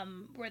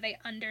 where they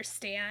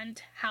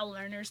understand how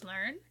learners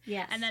learn.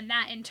 Yes. And then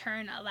that in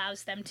turn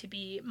allows them to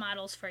be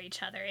models for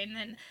each other. And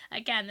then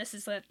again, this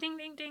is a ding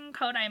ding ding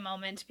Kodai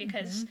moment,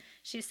 because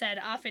she said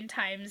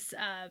oftentimes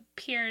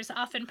peers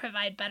often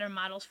provide better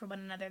models for one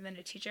another than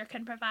a teacher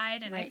can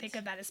provide. And I think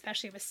of that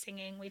especially with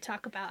singing. We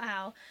talk about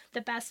how the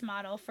best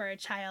model for a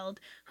child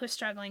who's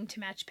struggling to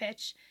match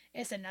pitch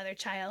is another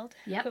child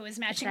who is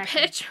matching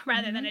pitch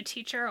rather than a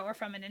teacher or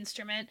from an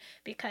instrument,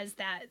 because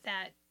that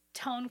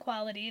tone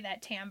quality,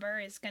 that timbre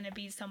is going to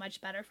be so much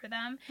better for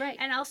them. Right.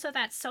 And also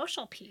that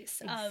social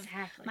piece of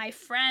my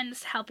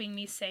friends helping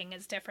me sing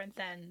is different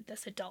than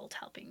this adult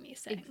helping me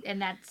sing.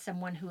 And that's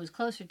someone who is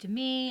closer to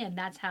me, and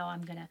that's how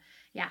I'm going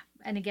to,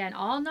 And again,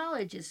 all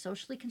knowledge is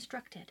socially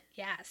constructed.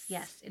 Yes.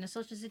 Yes, in a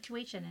social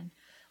situation. And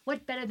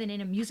what better than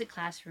in a music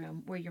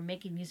classroom where you're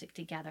making music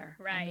together?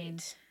 Right. I mean,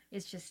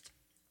 it's just...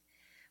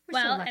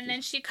 Well, and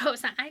then she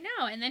goes on,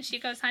 and then she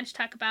goes on to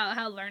talk about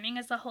how learning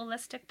is a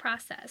holistic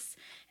process,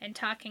 and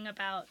talking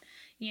about,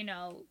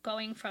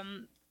 going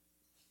from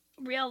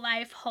real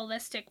life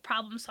holistic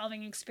problem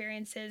solving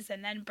experiences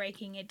and then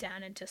breaking it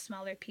down into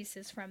smaller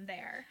pieces from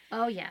there.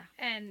 Oh, yeah.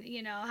 And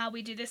you know how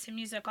we do this in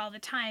music all the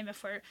time.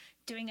 If we're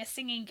doing a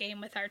singing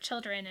game with our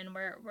children and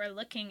we're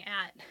looking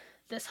at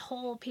this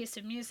whole piece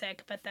of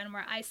music, but then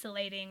we're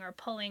isolating or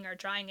pulling or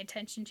drawing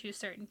attention to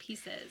certain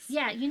pieces.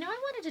 Yeah, I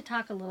wanted to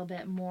talk a little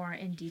bit more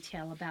in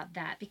detail about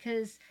that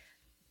because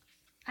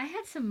I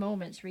had some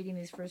moments reading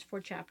these first 4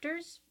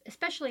 chapters,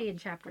 especially in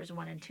chapters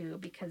 1 and 2,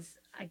 because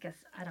I guess,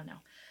 I don't know,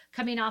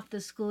 coming off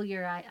the school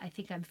year, I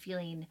think I'm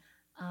feeling,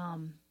 I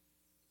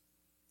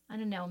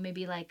don't know,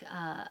 maybe like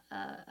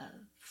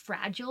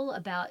fragile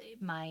about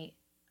my,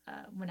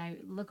 when I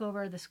look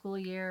over the school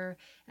year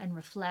and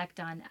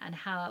reflect on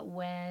how it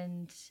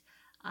went,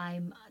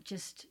 I'm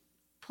just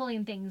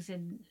pulling things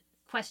in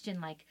question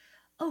like,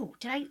 oh,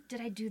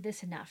 did I do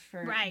this enough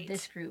for Right.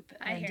 this group?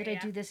 I And hear did I ya.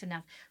 do this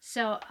enough?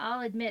 So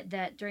I'll admit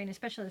that during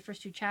especially the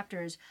first 2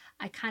 chapters,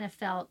 I kind of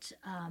felt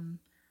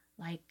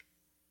like,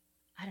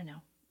 I don't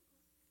know,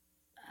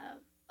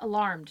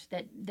 alarmed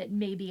that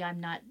maybe I'm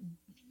not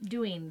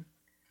doing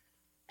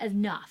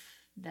enough.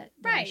 That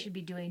I Right. should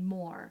be doing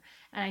more,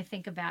 and I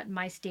think about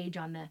my sage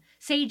on the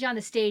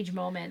stage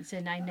moments,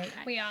 and I know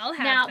We all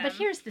have now. them. But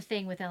here's the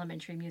thing with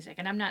elementary music,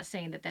 and I'm not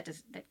saying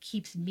that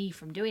keeps me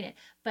from doing it,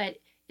 but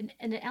in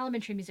an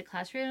elementary music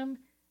classroom,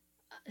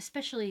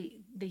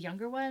 especially the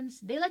younger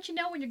ones, they let you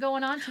know when you're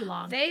going on too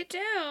long. They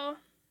do.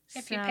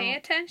 If you pay So,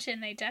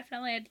 attention, they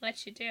definitely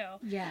let you do.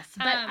 yes,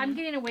 but I'm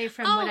getting away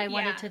from what I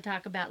wanted yeah. to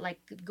talk about, like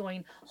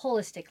going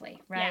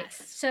holistically, right?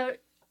 Yes. So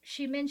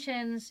she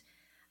mentions,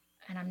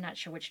 and I'm not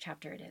sure which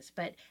chapter it is,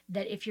 but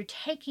that if you're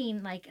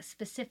taking like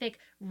specific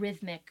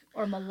rhythmic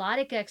or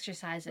melodic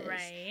exercises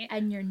Right.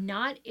 and you're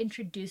not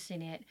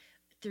introducing it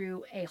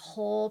through a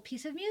whole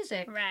piece of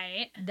music,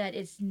 Right. that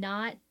it's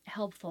not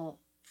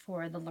helpful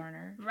for the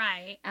learner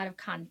Right. out of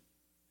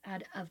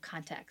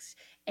context.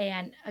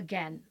 And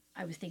again,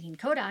 I was thinking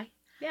Kodai,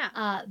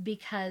 Yeah.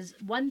 because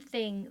one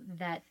thing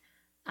that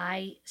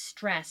I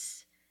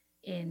stress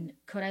in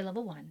Kodai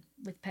Level 1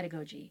 with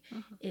pedagogy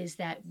Mhm. is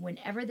that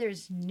whenever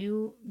there's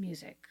new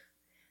music,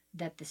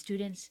 that the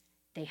students,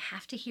 they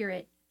have to hear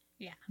it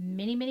Yeah.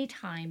 many, many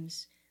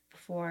times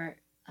before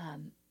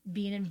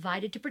being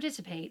invited to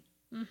participate,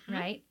 Mhm.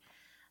 right?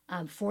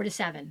 4 to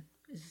 7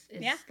 is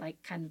Yeah.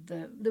 like kind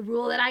of the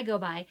rule that I go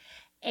by.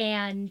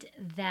 And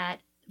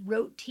that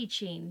rote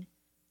teaching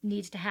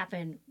needs to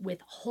happen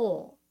with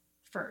whole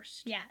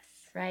first,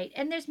 Yes. right?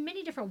 And there's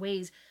many different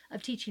ways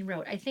of teaching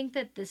rote. I think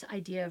that this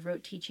idea of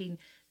rote teaching,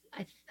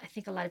 I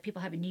think a lot of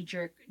people have a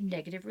knee-jerk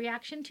negative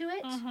reaction to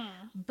it.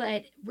 Mhm.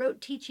 But rote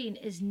teaching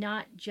is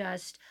not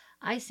just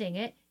I sing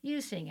it, you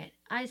sing it,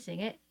 I sing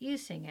it, you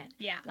sing it.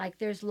 Yeah. Like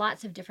there's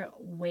lots of different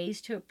ways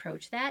to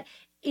approach that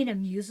in a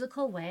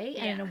musical way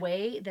and in a Yeah.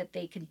 way that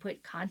they can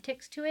put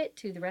context to it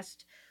to the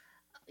rest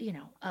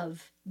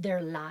of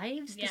their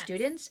lives, the Yes.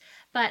 students.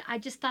 But I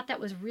just thought that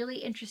was really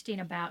interesting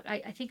about,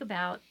 I think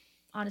about,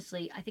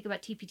 honestly, I think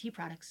about TPT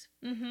products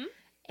Mhm.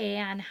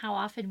 and how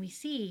often we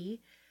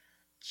see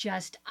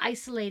just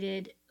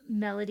isolated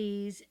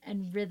melodies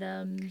and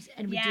rhythms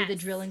and we do the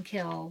Yes. drill and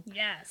kill,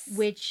 Yes.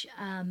 which,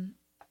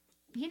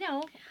 you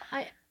know,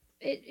 I,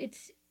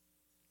 it's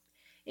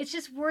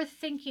just worth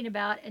thinking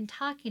about and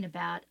talking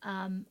about.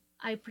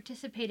 I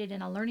participated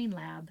in a learning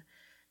lab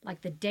like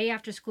the day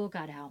after school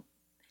got out,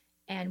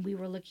 and we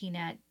were looking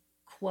at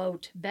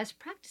quote best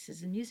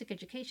practices in music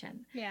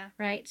education. Yeah.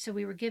 Right. So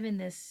we were given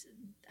this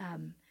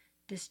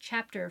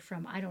chapter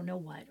from I don't know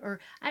what, or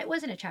it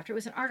wasn't a chapter; it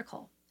was an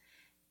article,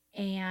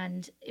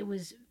 and it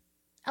was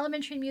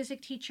elementary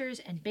music teachers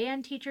and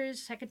band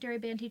teachers, secondary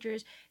band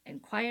teachers,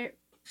 and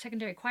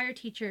secondary choir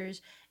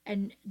teachers,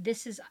 and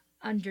this is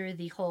under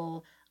the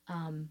whole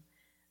um,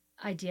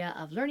 idea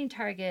of learning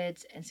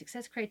targets and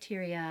success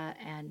criteria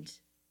and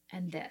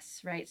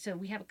this, right? So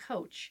we have a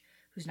coach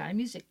who's not a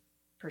music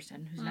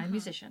person, who's not a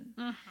musician,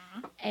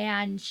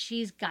 and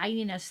she's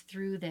guiding us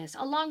through this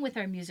along with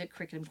our music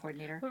curriculum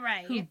coordinator,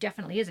 Right. who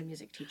definitely is a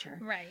music teacher,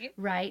 Right.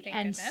 right? Thank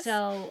And goodness.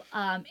 so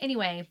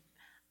anyway,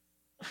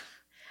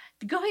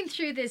 going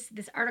through this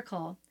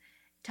article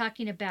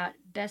talking about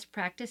best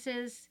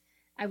practices,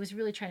 I was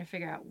really trying to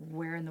figure out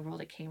where in the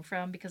world it came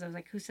from because I was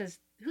like, who says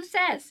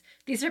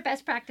these are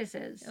best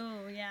practices?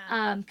 Oh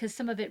yeah. Because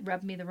some of it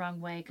rubbed me the wrong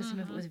way because some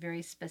of it was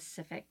very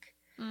specific.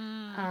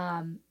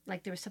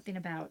 Like there was something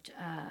about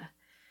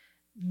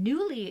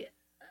newly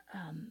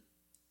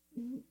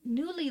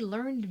newly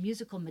learned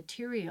musical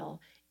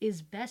material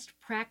is best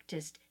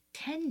practiced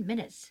 10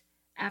 minutes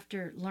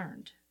after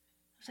learned.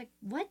 I was like,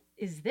 what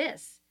is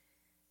this?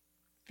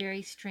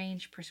 Very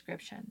strange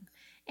prescription.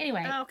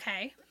 Anyway,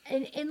 Okay.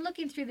 in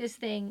looking through this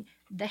thing,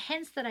 the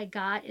hints that I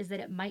got is that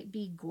it might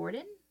be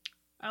Gordon.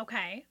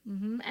 Okay.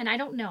 And I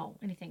don't know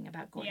anything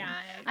about Gordon. Yeah.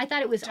 I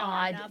thought it was Don't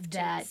odd enough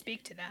that to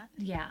speak to that.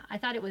 yeah, I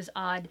thought it was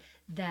odd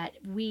that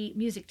we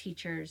music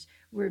teachers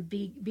were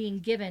being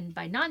given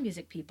by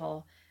non-music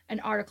people an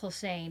article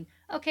saying,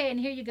 okay, and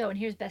here you go, and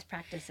here's best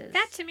practices.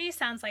 That to me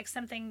sounds like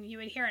something you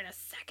would hear in a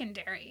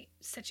secondary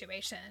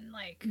situation,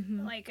 like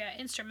a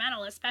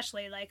instrumental,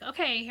 especially. Like,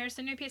 okay, here's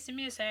the new piece of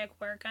music.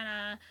 We're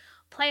gonna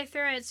play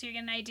through it so you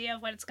get an idea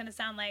of what it's gonna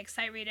sound like.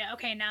 Sight read it.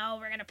 Okay, now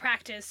we're gonna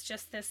practice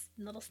just this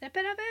little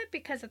snippet of it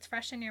because it's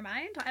fresh in your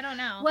mind. I don't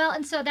know. Well,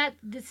 and so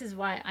this is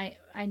why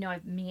I know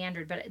I've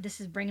meandered, but this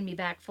is bringing me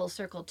back full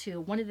circle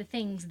to one of the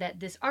things that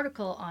this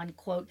article on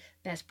quote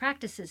best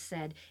practices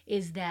said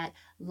is that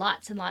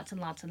lots and lots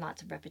and lots and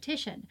lots of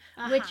repetition,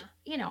 which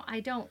I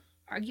don't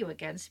argue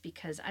against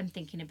because I'm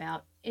thinking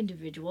about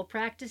individual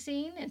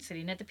practicing and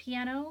sitting at the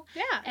piano,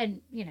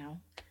 and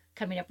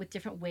coming up with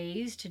different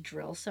ways to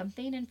drill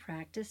something and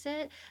practice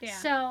it. Yeah.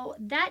 So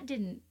that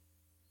didn't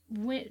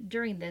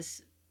during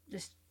this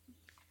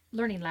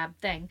learning lab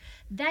thing,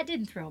 that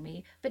didn't throw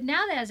me. But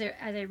now that as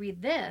I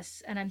read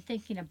this and I'm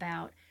thinking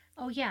about,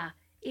 oh yeah,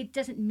 it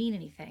doesn't mean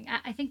anything.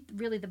 I think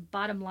really the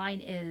bottom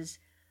line is,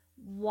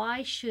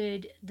 why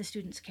should the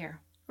students care?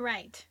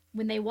 Right.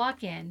 When they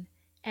walk in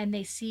and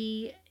they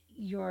see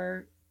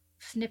your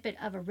snippet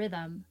of a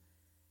rhythm,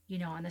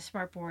 on the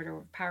smartboard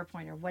or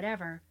PowerPoint or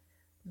whatever,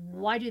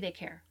 why do they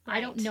care? Right.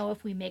 I don't know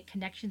if we make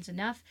connections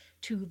enough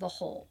to the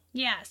whole.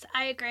 Yes,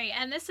 I agree.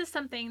 And this is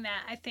something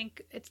that I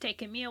think it's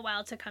taken me a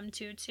while to come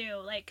to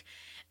too. Like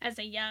as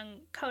a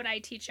young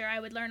Kodai teacher, I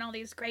would learn all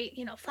these great,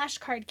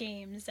 flashcard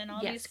games and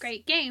all these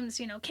great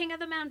games, King of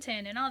the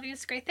Mountain and all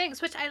these great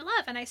things, which I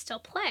love and I still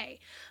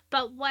play.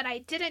 But what I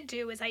didn't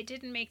do is I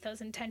didn't make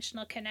those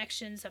intentional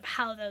connections of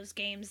how those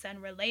games then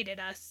related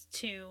us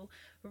to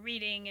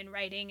reading and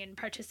writing and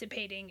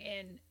participating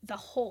in the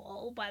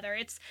whole, whether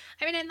it's,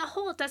 and the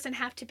whole doesn't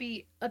have to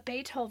be a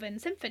Beethoven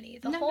symphony.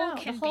 The whole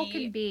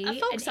can be a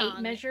folk song.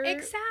 8-measure,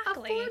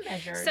 exactly. A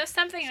 4-measure. So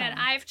something that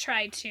I've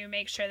tried to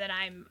make sure that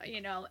I'm,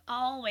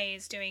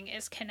 always doing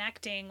is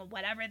connecting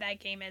whatever that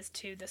game is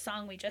to the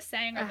song we just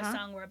sang or the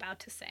song we're about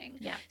to sing.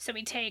 Yeah. So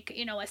we take,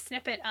 a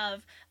snippet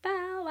of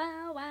bow,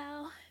 wow,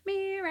 wow,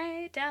 mi,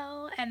 re,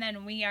 do, and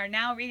then we are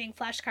now reading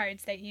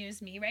flashcards that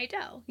use mi, re,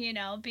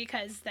 do,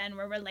 because then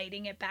we're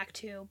relating it back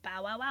to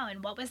bow, wow, wow.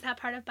 And what was that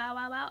part of bow,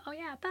 wow, wow? Oh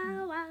yeah,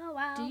 bow, wow,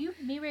 wow. Do you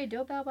mi, re,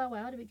 do, bow, wow,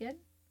 wow to be good?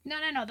 No.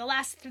 The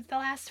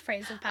last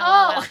phrase of bow,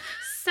 wow, wow.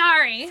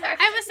 Sorry.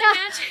 I was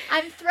imagining.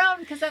 I'm thrown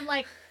because I'm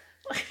like,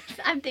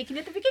 I'm thinking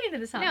at the beginning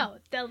of the song. No,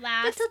 the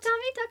last. Little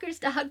Tommy Tucker's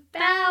dog.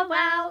 Bow,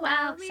 wow,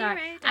 wow.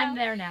 Sorry, I'm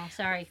there now.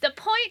 Sorry. The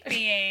point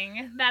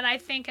being that I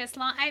think as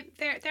long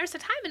there's a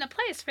time and a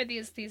place for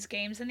these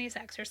games and these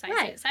exercises.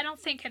 Right. I don't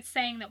think it's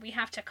saying that we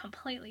have to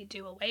completely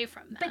do away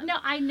from them. But no,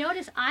 I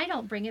notice I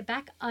don't bring it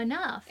back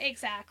enough.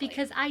 Exactly.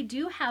 Because I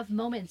do have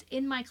moments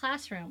in my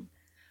classroom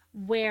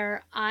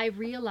where I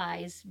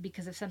realize,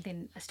 because of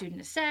something a student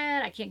has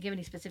said, I can't give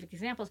any specific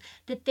examples,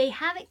 that they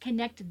haven't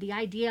connected the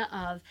idea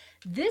of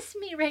this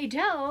mi, re,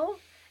 do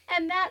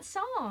and that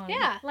song.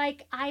 Yeah.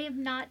 Like, I have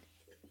not,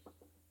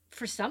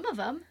 for some of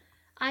them,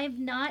 I have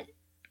not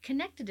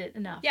connected it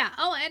enough. Yeah.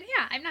 Oh, and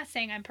yeah, I'm not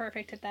saying I'm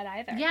perfect at that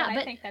either. Yeah,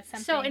 but I think that's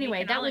something. So anyway,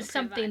 we can that all was improve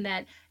something on.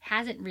 that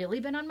hasn't really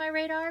been on my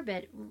radar,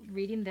 but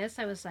reading this,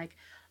 I was like,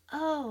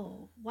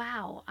 oh,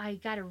 wow, I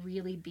got to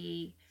really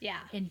be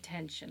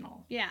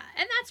intentional. Yeah,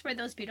 and that's where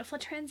those beautiful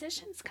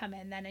transitions come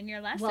in then in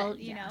your lesson, Well,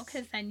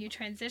 because then you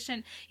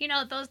transition,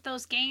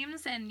 those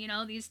games and,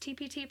 these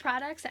TPT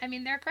products,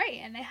 they're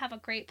great and they have a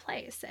great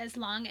place as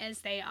long as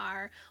they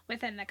are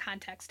within the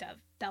context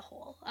of the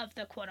whole, of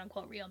the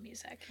quote-unquote real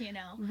music,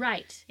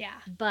 Right.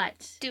 Yeah.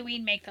 But do we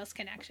make those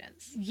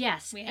connections?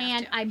 Yes, we have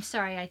and to. I'm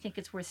sorry, I think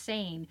it's worth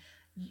saying,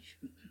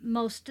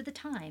 most of the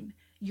time,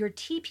 your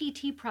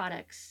TPT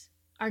products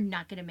are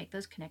not going to make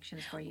those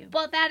connections for you.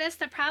 Well, that is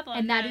the problem.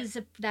 And that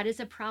is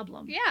a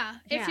problem. Yeah.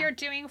 If you're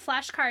doing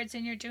flashcards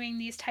and you're doing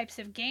these types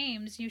of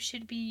games, you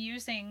should be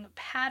using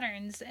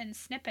patterns and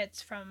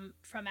snippets from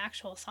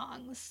actual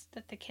songs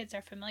that the kids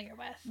are familiar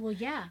with. Well,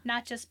 yeah.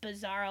 Not just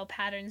bizarro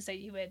patterns that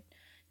you would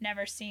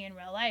never see in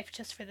real life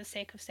just for the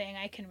sake of saying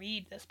I can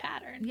read this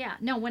pattern. Yeah.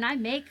 No, when I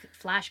make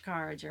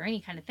flashcards or any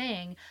kind of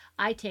thing,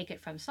 I take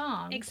it from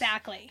songs.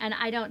 Exactly. And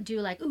I don't do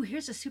like, ooh,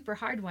 here's a super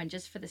hard one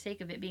just for the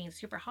sake of it being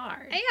super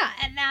hard. Yeah,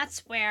 and that's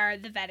where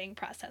the vetting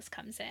process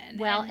comes in.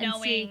 Well, and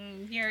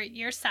knowing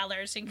your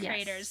sellers and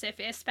creators,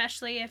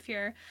 especially if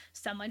you're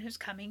someone who's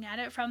coming at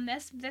it from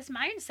this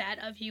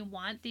mindset of you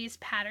want these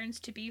patterns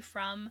to be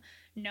from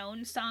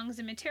known songs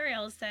and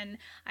materials, then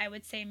I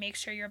would say make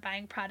sure you're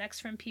buying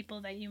products from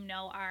people that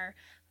are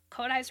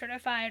Kodai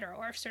certified or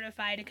ORF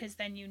certified, because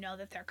then you know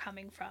that they're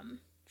coming from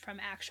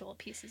actual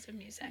pieces of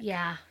music.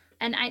 Yeah.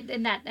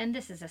 And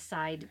this is a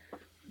side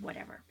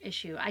whatever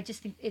issue. I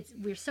just think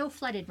we're so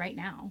flooded right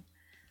now,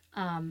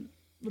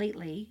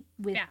 lately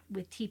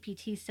with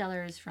TPT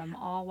sellers from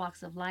all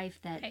walks of life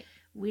that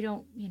we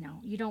don't,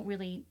 you don't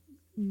really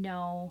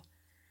know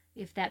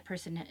if that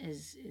person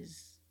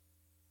is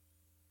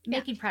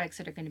making products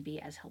that are going to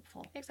be as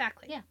helpful.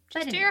 Exactly. Yeah.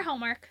 Just do your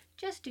homework.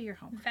 Just do your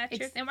homework.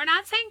 And we're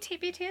not saying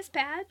TPT is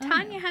bad.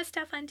 Tanya has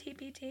stuff on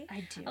TPT.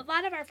 I do. A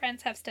lot of our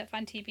friends have stuff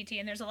on TPT,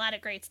 and there's a lot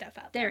of great stuff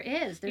out there.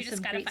 There is. There's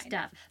some great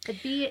stuff.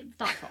 But be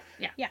thoughtful.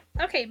 Yeah. Yeah.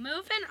 Okay,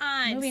 moving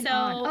on.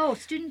 Oh,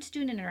 student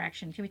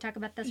interaction. Can we talk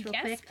about this real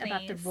quick? Please.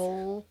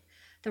 About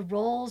the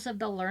roles of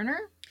the learner?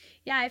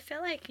 Yeah, I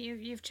feel like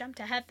you've jumped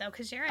ahead though,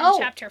 because you're in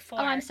chapter 4.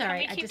 Oh, I'm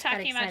sorry. Can we keep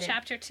talking about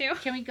chapter 2?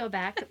 Can we go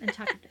back and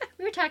talk?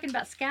 We were talking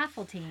about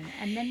scaffolding,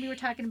 and then we were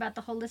talking about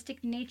the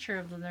holistic nature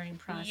of the learning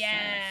process.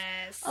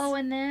 Yes. Oh,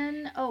 and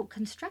then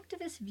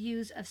constructivist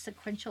views of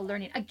sequential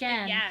learning.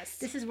 Again, yes.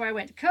 This is where I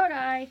went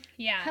Kodai.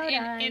 Yeah.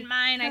 Kodai, in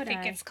mine, Kodai. I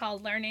think it's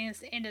called learning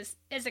is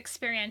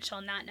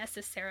experiential, not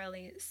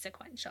necessarily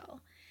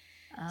sequential.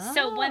 Oh.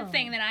 So one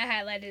thing that I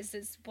highlight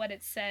is what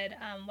it said.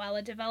 While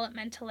a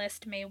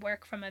developmentalist may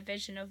work from a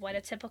vision of what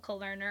a typical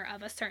learner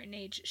of a certain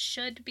age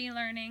should be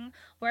learning,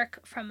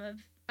 work from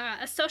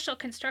a social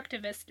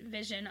constructivist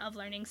vision of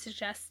learning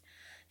suggests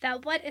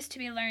that what is to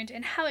be learned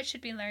and how it should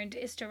be learned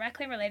is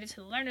directly related to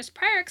the learner's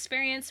prior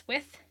experience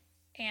with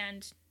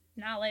and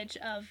knowledge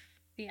of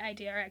the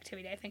idea or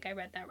activity. I think I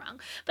read that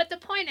wrong. But the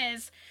point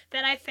is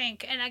that I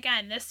think, and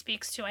again, this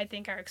speaks to, I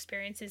think, our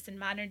experiences in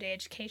modern day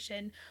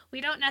education,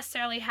 we don't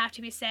necessarily have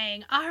to be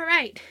saying, all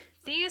right,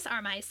 these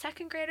are my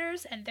second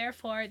graders, and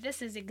therefore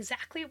this is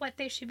exactly what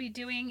they should be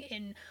doing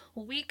in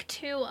week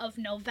 2 of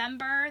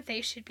November.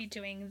 They should be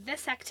doing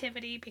this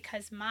activity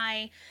because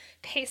my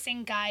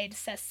pacing guide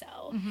says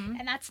so. Mm-hmm.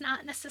 And that's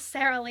not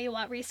necessarily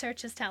what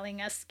research is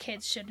telling us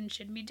kids should and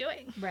shouldn't be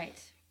doing.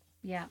 Right.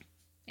 Yeah.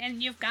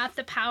 And you've got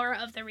the power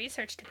of the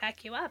research to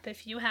back you up.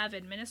 If you have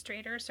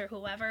administrators or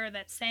whoever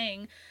that's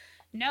saying,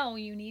 no,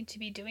 you need to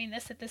be doing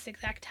this at this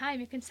exact time,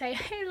 you can say,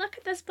 hey, look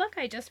at this book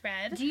I just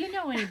read. Do you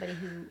know anybody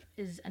who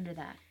is under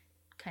that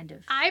kind of?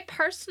 I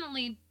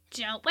personally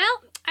don't.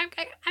 Well,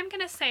 I'm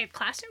going to say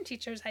classroom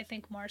teachers, I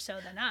think, more so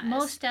than us.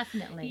 Most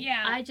definitely.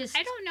 Yeah. I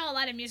don't know a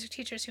lot of music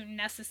teachers who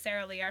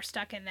necessarily are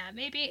stuck in that.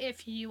 Maybe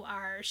if you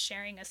are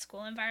sharing a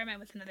school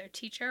environment with another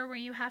teacher where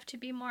you have to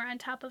be more on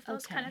top of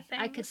those kind of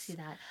things. I could see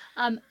that.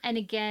 And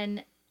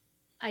again,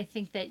 I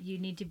think that you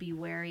need to be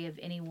wary of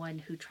anyone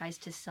who tries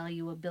to sell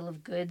you a bill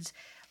of goods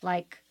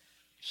like,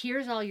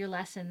 here's all your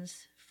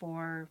lessons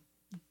for,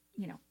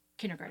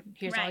 kindergarten.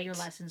 Here's all your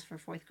lessons for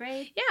 4th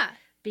grade. Yeah.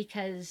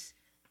 Because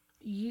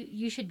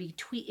you should be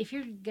if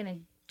you're going to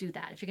do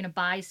that, if you're going to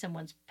buy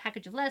someone's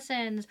package of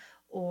lessons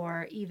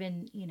or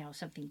even,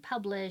 something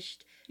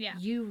published,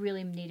 you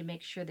really need to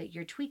make sure that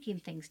you're tweaking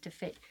things to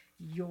fit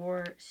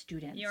your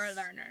students. Your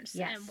learners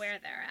and where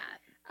they're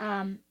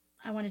at.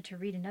 I wanted to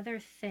read another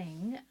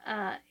thing.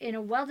 In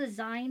a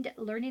well-designed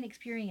learning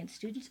experience,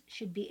 students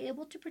should be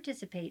able to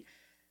participate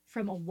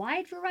from a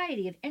wide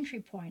variety of entry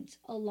points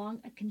along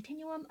a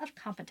continuum of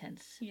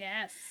competence.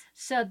 Yes.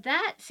 So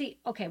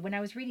when I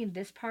was reading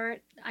this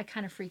part, I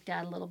kind of freaked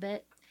out a little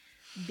bit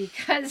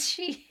because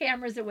she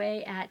hammers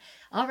away at,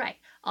 all right,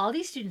 all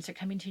these students are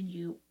coming to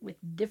you with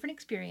different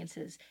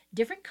experiences,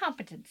 different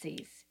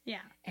competencies. Yeah.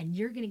 And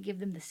you're going to give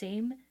them the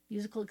same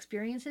musical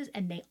experiences,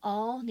 and they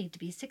all need to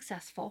be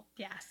successful.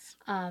 Yes.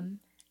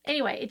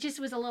 Anyway, it just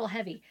was a little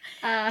heavy.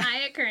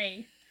 I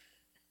agree.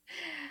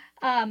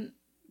 And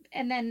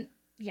then,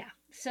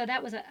 so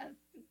that was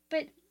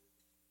but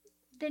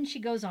then she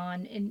goes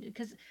on, and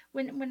because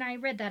when I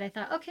read that, I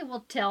thought, okay,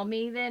 well, tell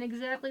me then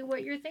exactly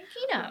what you're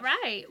thinking of.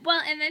 Right.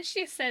 Well, and then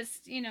she says,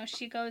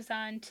 she goes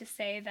on to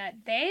say that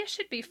they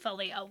should be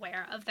fully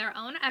aware of their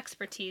own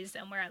expertise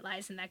and where it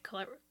lies in that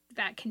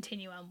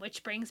continuum,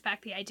 which brings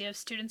back the idea of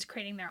students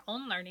creating their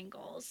own learning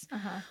goals,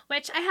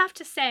 which I have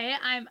to say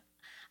I'm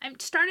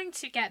starting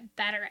to get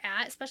better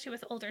at, especially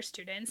with older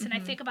students. And I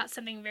think about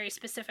something very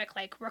specific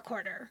like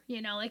recorder,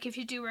 like if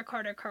you do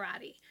recorder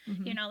karate,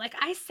 like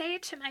I say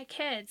to my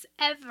kids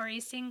every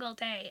single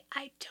day,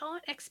 I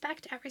don't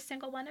expect every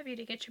single one of you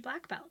to get your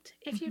black belt.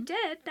 If you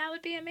did, that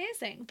would be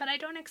amazing. But I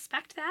don't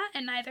expect that,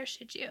 and neither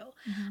should you.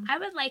 I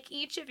would like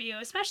each of you,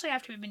 especially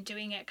after we've been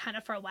doing it kind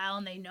of for a while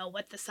and they know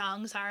what the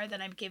songs are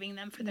that I'm giving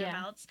them for their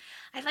belts,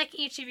 I'd like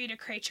each of you to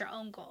create your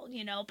own goal.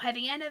 By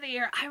the end of the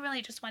year, I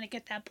really just want to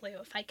get that blue.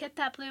 If I get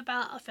that blue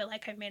belt, I'll feel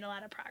like I've made a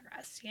lot of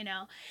progress, and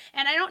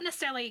I don't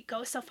necessarily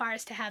go so far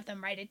as to have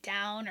them write it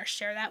down or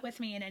share that with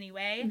me in any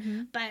way,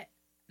 but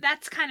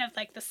that's kind of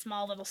like the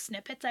small little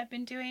snippets I've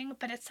been doing,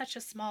 but it's such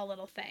a small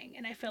little thing,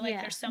 and I feel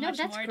like there's so much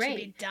more to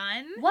be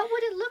done. What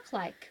would it look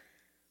like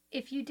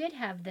if you did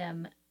have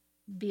them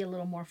be a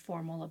little more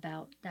formal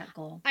about that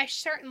goal? I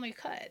certainly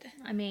could.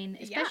 I mean,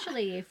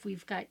 especially if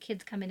we've got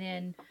kids coming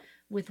in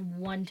with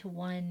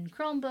one-to-one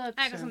Chromebooks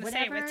I was going to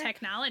say with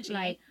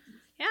technology.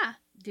 Yeah.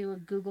 do a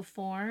Google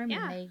form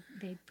Yeah. and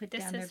they put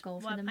This down their is goal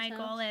for what themselves. my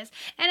goal is.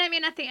 And I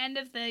mean, at the end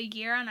of the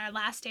year on our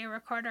last day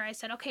recorder, I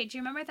said, okay, do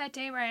you remember that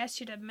day where I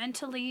asked you to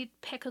mentally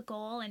pick a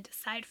goal and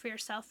decide for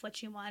yourself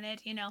what you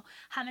wanted? You know,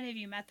 how many of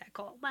you met that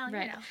goal? Well,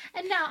 Right. you know.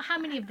 And now, how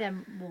many of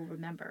them will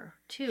remember,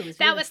 too, is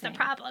the That other was thing. the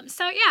problem.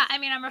 So, yeah, I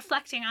mean, I'm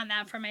reflecting on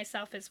that for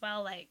myself as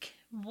well. Like,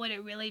 would it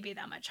really be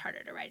that much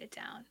harder to write it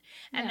down?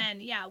 And Yeah.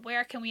 then, yeah,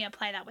 where can we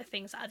apply that with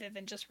things other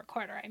than just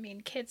recorder? I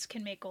mean, kids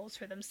can make goals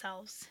for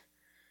themselves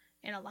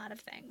in a lot of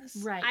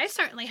things. Right. I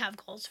certainly have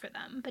goals for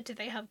them, but do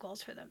they have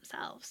goals for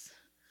themselves?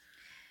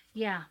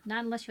 Yeah,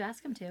 not unless you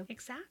ask them to.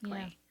 Exactly.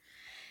 Yeah.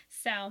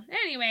 So,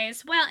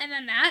 anyways, well, and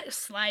then that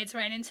slides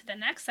right into the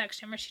next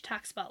section where she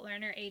talks about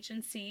learner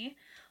agency,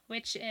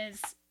 which is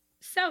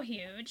so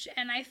huge.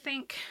 And I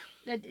think.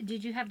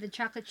 Did you have the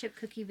chocolate chip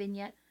cookie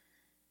vignette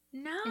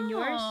No, in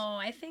yours?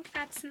 I think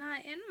that's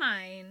not in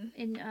mine.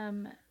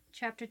 In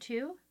chapter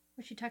 2,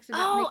 where she talks about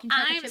Oh, making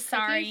chocolate I'm chip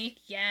sorry.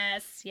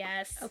 cookies?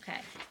 Yes.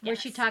 Okay. Where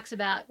she Yes. talks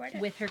about Where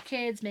did- with her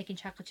kids making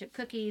chocolate chip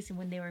cookies, and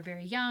when they were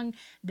very young,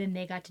 then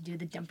they got to do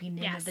the dumping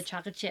in Yes. of the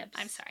chocolate chips.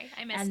 I'm sorry,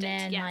 I missed And it.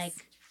 then, Yes.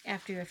 like,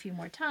 after a few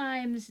more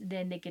times,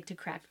 then they get to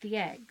crack the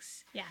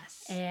eggs.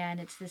 Yes. And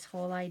it's this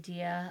whole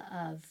idea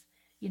of,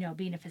 you know,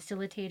 being a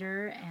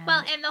facilitator. And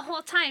Well, and the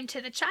whole time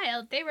to the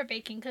child, they were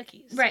baking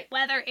cookies. Right.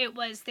 Whether it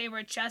was they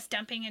were just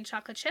dumping in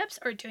chocolate chips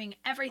or doing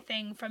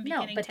everything from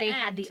beginning to end. No, but they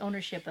had the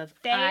ownership of,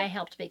 They- I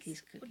helped bake these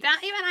cookies.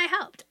 That even I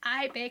helped.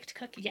 I baked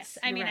cookies. Yes,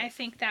 I you're mean, right. I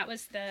think that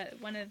was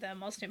one of the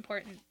most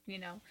important, you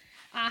know,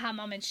 aha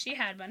moments she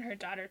had when her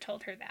daughter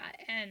told her that.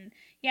 And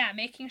yeah,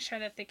 making sure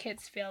that the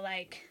kids feel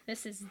like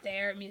this is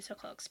their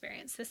musical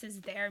experience. This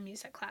is their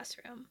music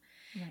classroom.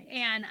 Right.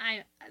 And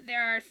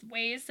there are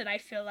ways that I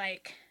feel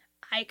like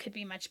I could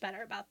be much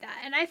better about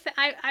that. And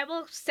I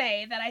will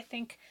say that I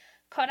think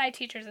Kodai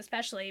teachers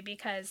especially,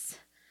 because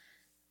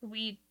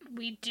we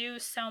do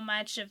so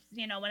much of,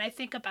 you know, when I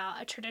think about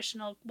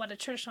what a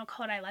traditional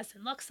Kodai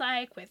lesson looks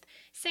like with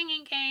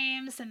singing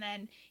games, and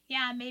then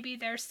yeah, maybe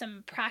there's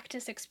some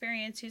practice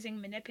experience using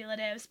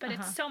manipulatives, but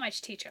it's so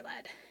much teacher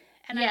led.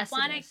 And Yes, I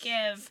want it to is.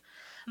 give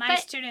my But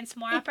students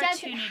more it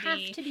opportunity. doesn't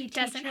have to be It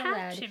doesn't have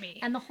teacher-led. to be.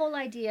 And the whole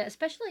idea,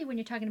 especially when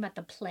you're talking about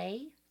the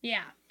play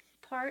Yeah.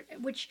 part,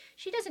 which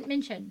she doesn't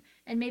mention,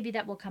 and maybe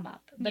that will come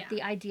up, but Yeah.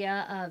 the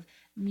idea of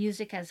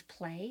music as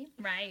play.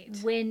 Right.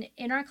 When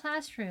in our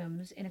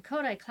classrooms, in a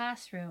Kodai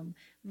classroom,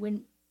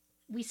 when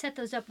we set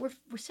those up, we're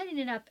setting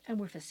it up and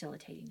we're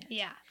facilitating it.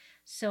 Yeah.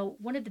 So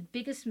one of the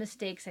biggest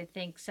mistakes I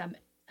think some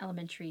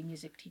elementary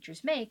music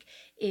teachers make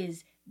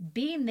is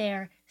being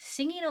there,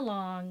 singing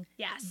along,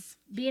 Yes.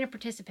 being a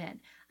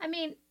participant. I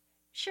mean,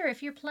 sure,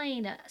 if you're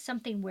playing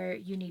something where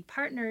you need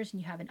partners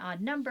and you have an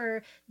odd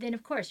number, then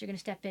of course you're going to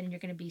step in and you're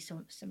going to be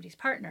somebody's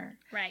partner.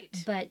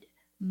 Right. But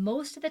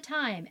most of the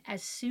time,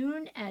 as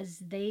soon as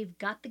they've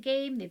got the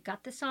game, they've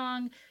got the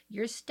song,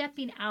 you're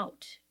stepping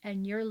out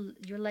and you're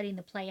letting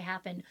the play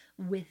happen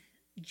with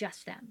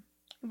just them.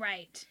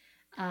 Right.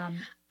 Um,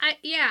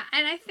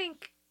 And I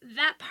think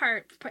that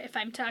part, if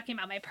I'm talking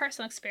about my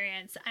personal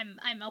experience,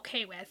 I'm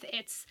okay with.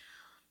 It's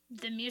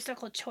the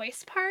musical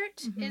choice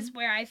part is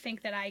where I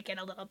think that I get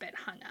a little bit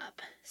hung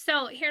up.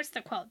 So here's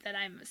the quote that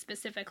I'm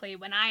specifically,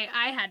 when I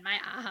had my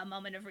aha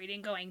moment of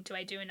reading going, do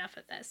I do enough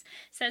of this?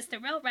 It says the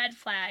real red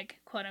flag,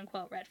 quote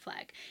unquote red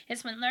flag,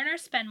 is when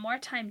learners spend more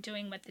time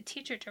doing what the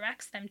teacher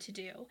directs them to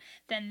do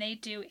than they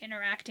do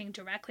interacting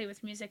directly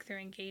with music through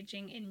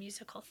engaging in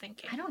musical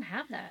thinking. I don't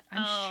have that.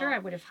 I'm sure I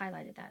would have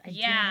highlighted that. I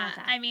do not have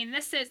that. I mean,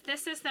 this is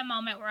the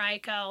moment where I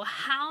go,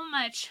 how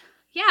much.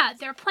 Yeah,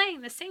 they're playing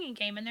the singing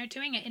game and they're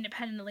doing it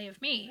independently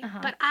of me.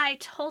 But I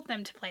told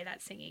them to play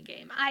that singing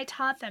game. I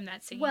taught them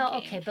that singing game. Well,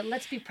 okay, but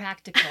let's be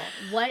practical.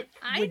 What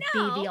would be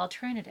the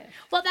alternative?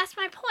 Well, that's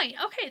my point.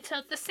 Okay,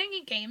 so the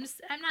singing games,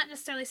 I'm not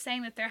necessarily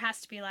saying that there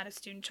has to be a lot of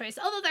student choice,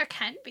 although there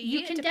can be.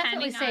 You can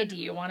definitely say, do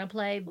you want to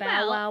play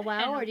Bow Wow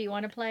Wow or do you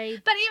want to play...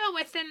 But even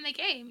within the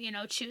game, you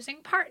know, choosing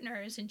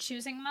partners and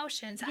choosing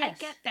emotions, I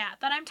get that.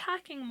 But I'm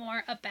talking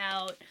more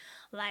about,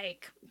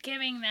 like,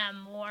 giving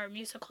them more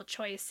musical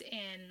choice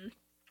in...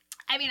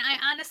 I mean, I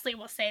honestly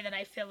will say that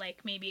I feel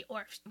like maybe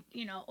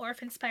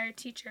ORF-inspired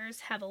teachers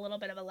have a little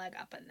bit of a leg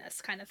up in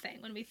this kind of thing.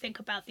 When we think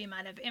about the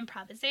amount of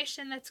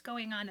improvisation that's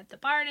going on at the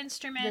barred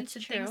instruments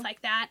things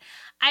like that,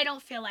 I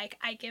don't feel like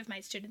I give my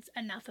students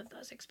enough of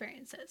those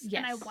experiences. Yes.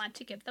 And I want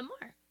to give them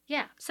more.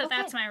 Yeah. So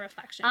that's my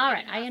reflection. All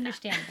right. I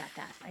understand about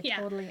that. I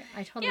totally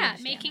yeah,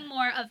 understand making that.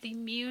 more of the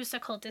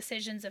musical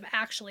decisions of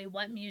actually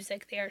what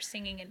music they are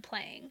singing and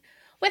playing.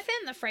 Within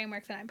the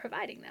framework that I'm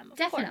providing them, of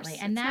Definitely,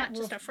 course. and it's that not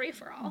just a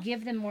free-for-all.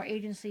 Give them more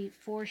agency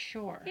for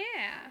sure.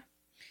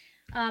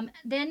 Yeah.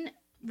 Then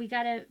we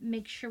got to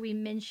make sure we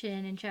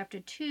mention in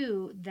Chapter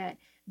 2 that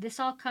this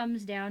all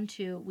comes down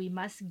to we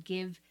must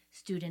give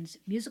students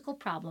musical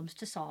problems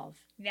to solve.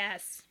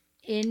 Yes.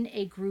 In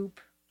a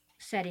group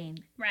setting.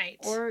 Right.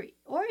 Or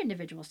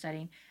individual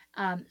setting.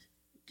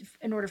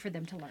 in order for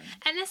them to learn.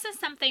 And this is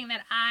something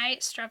that I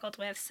struggled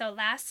with. So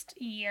last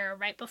year,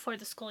 right before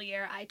the school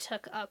year, I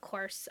took a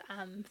course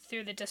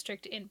through the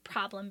district in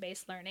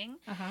problem-based learning.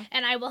 Uh-huh.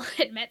 And I will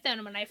admit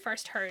that when I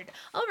first heard,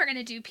 oh, we're going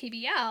to do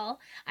PBL,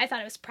 I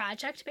thought it was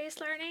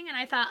project-based learning. And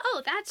I thought,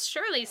 oh, that's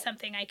surely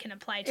something I can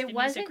apply to the music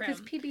room. It wasn't,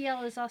 because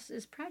PBL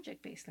is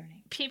project-based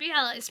learning.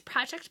 PBL is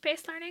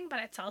project-based learning, but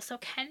it also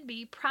can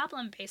be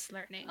problem-based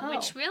learning,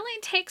 which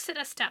really takes it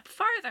a step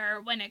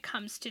farther when it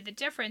comes to the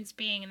difference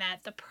being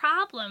that the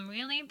problem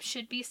really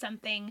should be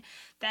something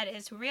that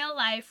is real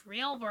life,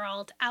 real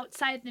world,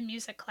 outside the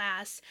music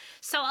class.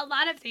 So a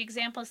lot of the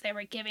examples they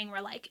were giving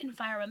were like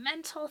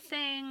environmental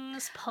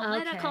things,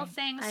 political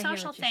things,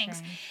 social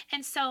things.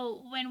 And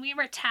so when we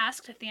were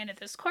tasked at the end of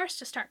this course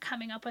to start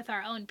coming up with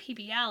our own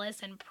PBL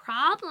as in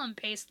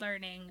problem-based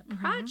learning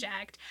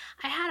project,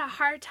 I had a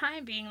hard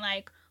time being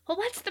like, well,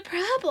 what's the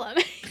problem?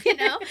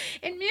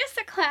 In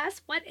music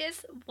class, what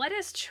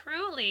is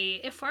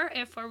truly, if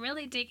we're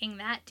really digging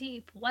that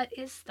deep, what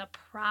is the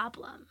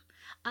problem?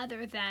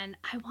 Other than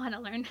I want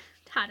to learn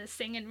how to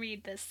sing and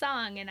read this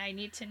song, and I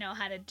need to know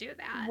how to do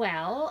that.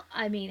 Well,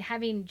 I mean,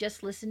 having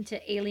just listened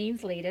to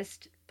Aileen's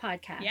latest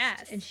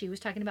podcast, and she was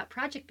talking about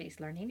project-based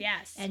learning,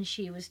 and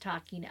she was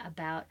talking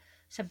about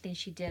something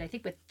she did, I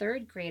think, with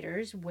third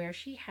graders, where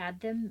she had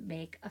them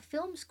make a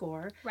film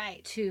score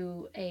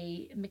to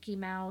a Mickey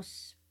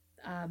Mouse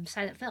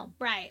silent film.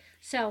 Right.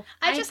 So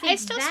I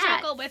still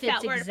struggle with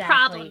that word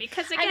problem,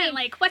 because again,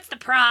 what's the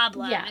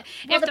problem? Yeah.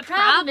 Well, if the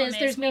problem is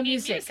there's no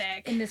music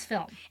in this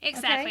film.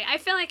 Exactly. Okay? I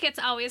feel like it's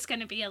always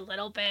going to be a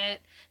little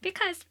bit,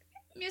 because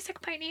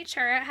music by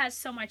nature has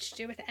so much to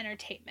do with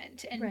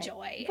entertainment and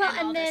joy and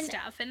all this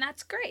stuff, and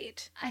that's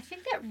great. I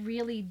think that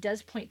really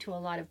does point to a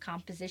lot of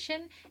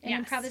composition and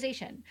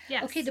improvisation.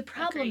 Yes. Okay, the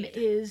problem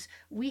is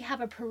we have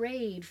a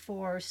parade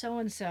for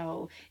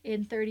so-and-so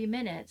in 30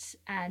 minutes,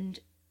 and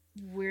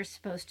we're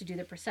supposed to do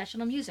the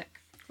processional music.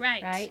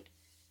 Right?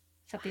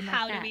 Something like that.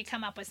 How do we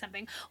come up with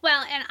something?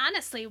 Well, and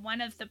honestly, one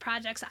of the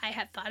projects I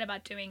had thought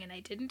about doing, and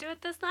I didn't do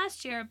it this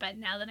last year, but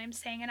now that I'm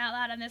saying it out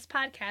loud on this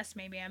podcast,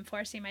 maybe I'm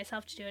forcing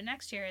myself to do it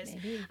next year, is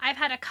I've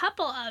had a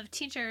couple of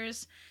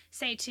teachers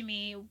say to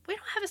me, we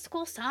don't have a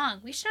school song.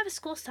 We should have a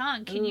school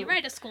song. Can you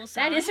write a school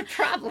song? That is a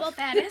problem. Well,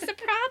 that is a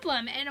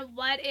problem. And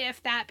what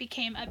if that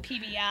became a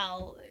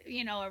PBL,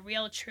 a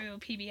real true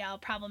PBL,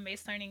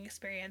 problem-based learning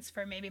experience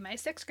for maybe my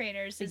sixth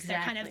graders, is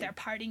their kind of their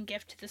parting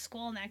gift to the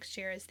school next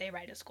year is they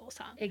write a school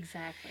song.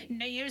 Exactly.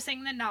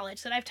 Using the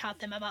knowledge that I've taught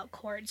them about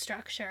chord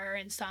structure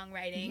and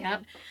songwriting.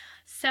 Yep.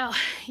 So,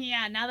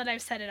 now that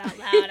I've said it out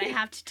loud, I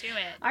have to do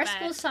it. Our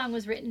school song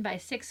was written by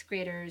sixth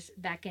graders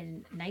back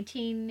in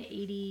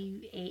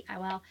 1988.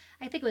 Well,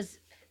 I think it was,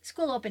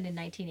 school opened in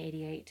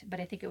 1988, but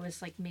I think it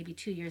was like maybe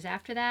 2 years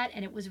after that.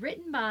 And it was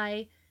written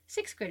by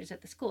sixth graders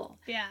at the school.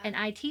 Yeah. And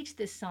I teach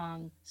this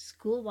song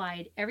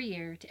school-wide every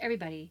year to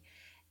everybody.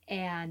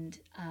 And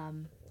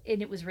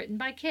it was written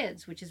by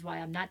kids, which is why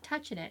I'm not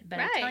touching it. But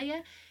I tell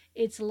you,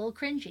 it's a little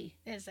cringy.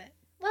 Is it?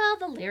 Well,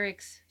 the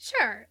lyrics.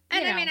 Sure.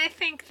 And I mean, I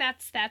think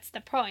that's the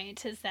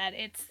point, is that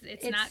it's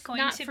not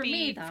going to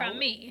be from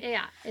me.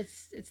 Yeah,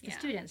 it's the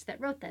students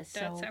that wrote this.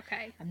 That's so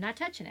okay. I'm not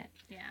touching it.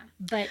 Yeah.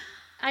 But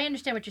I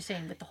understand what you're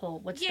saying with the whole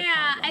what's the problem.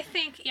 Yeah, I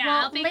think,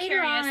 I'll be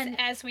curious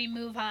as we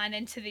move on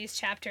into these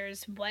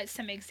chapters what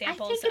some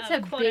examples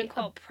of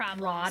quote-unquote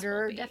problems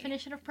broader will be.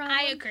 Definition of problem.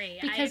 I agree.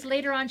 Because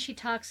later on she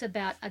talks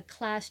about a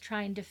class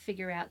trying to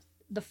figure out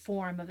the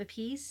form of a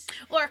piece.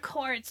 Or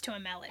chords to a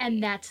melody.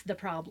 And that's the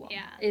problem.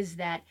 Yeah. Is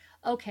that,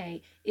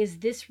 okay, is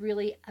this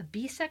really a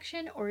B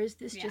section, or is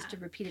this just a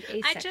repeated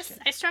A section?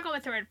 I struggle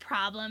with the word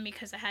problem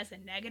because it has a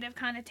negative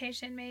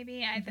connotation,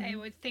 maybe. I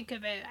would think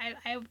of it,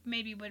 I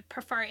maybe would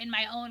prefer in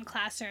my own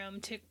classroom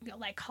to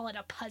call it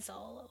a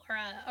puzzle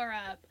or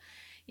a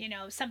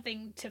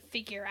something to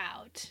figure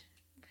out.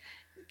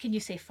 Can you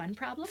say fun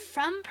problem?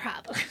 Fun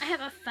problem. I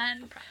have a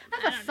fun problem.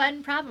 I have a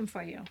fun problem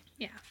for you.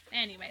 Yeah.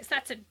 Anyways,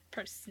 that's a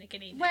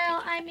persnickety.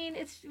 Well, I mean,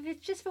 it's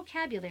just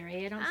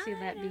vocabulary. I don't see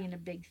that being a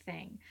big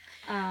thing.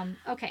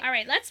 Okay. All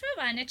right, let's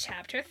move on to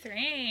chapter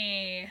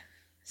 3.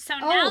 So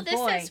now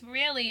this is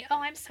really... Oh,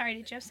 I'm sorry.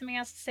 Did you have something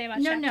else to say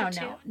about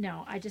chapter 2?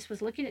 No. I just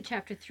was looking at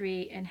chapter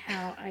 3 and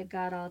how I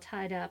got all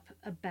tied up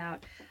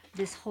about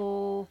this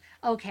whole...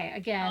 Okay,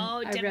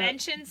 again,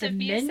 dimensions of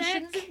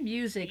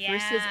music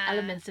versus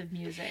elements of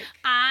music.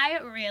 I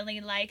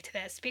really liked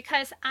this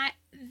because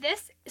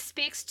this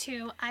speaks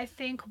to, I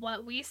think,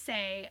 what we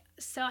say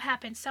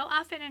happens so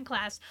often in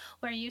class,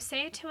 where you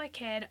say to a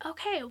kid,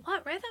 okay,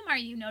 what rhythm are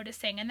you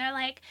noticing? And they're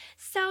like,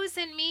 so's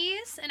and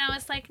me's. And I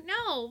was like,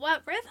 no,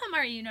 what rhythm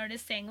are you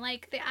noticing?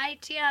 Like the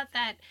idea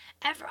that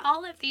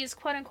all of these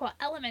quote unquote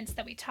elements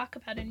that we talk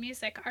about in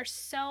music are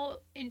so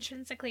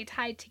intrinsically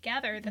tied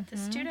together that the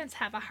students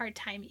have a hard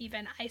time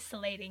even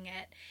isolating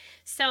it.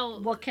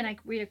 So, well, can I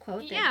read a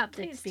quote that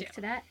speaks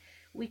to that?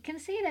 We can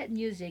say that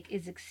music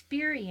is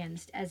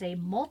experienced as a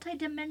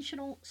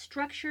multidimensional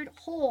structured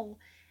whole,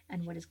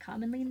 and what is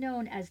commonly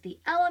known as the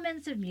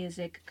elements of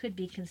music could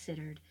be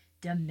considered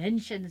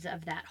dimensions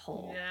of that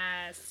whole.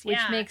 Yes. Which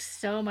makes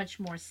so much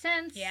more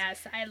sense.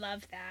 Yes, I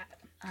love that.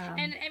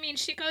 And I mean,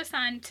 she goes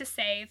on to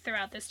say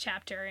throughout this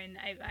chapter, and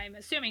I'm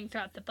assuming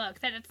throughout the book,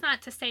 that it's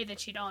not to say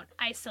that you don't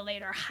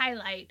isolate or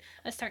highlight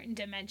a certain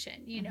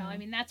dimension. You know, I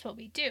mean, that's what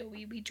we do.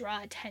 We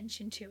draw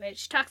attention to it.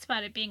 She talks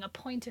about it being a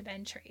point of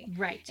entry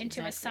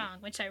into a song,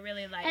 which I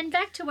really like. And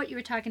back to what you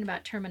were talking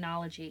about,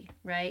 terminology,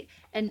 right?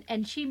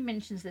 And she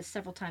mentions this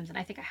several times, and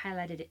I think I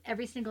highlighted it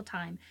every single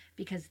time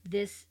because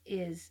this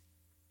is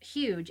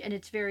huge, and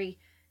it's very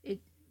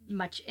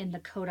much in the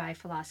Kodai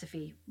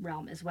philosophy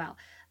realm as well.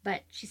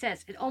 But she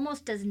says, it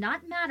almost does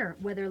not matter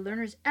whether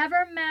learners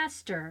ever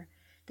master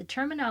the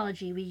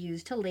terminology we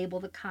use to label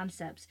the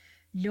concepts.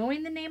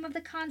 Knowing the name of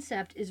the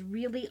concept is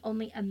really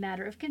only a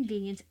matter of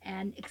convenience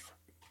and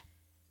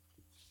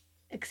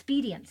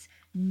expedience.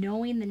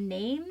 Knowing the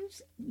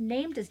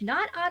name does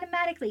not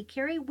automatically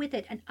carry with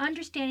it an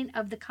understanding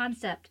of the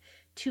concept.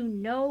 To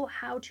know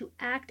how to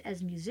act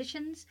as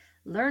musicians,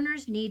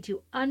 learners need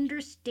to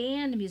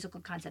understand musical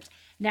concepts.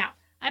 Now,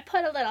 I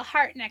put a little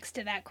heart next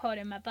to that quote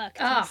in my book.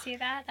 Can you see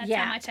that? That's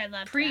how much I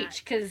love that.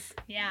 Preach, because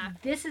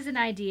this is an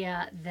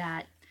idea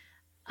that,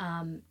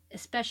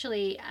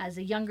 especially as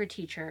a younger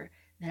teacher,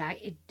 that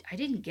I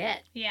didn't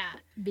get. Yeah.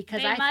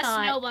 Because I must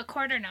know what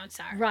quarter notes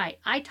are. Right.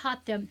 I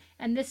taught them,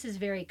 and this is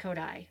very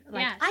Kodai.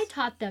 I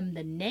taught them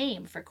the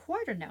name for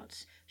quarter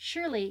notes.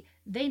 Surely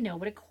they know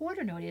what a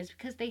quarter note is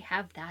because they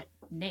have that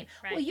name.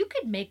 Right. Well, you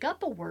could make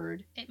up a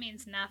word. It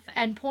means nothing.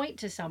 And point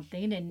to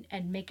something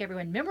and make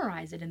everyone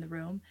memorize it in the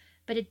room.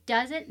 But it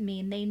doesn't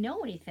mean they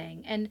know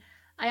anything. And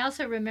I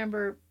also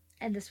remember,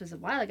 and this was a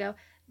while ago,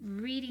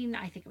 reading,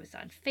 I think it was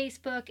on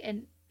Facebook,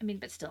 and I mean,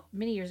 but still,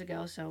 many years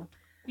ago, so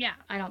yeah,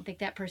 I don't think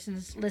that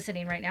person's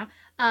listening right now.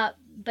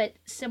 But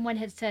someone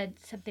had said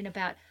something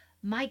about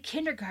my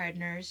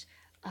kindergartners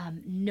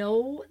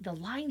know the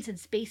lines and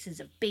spaces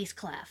of bass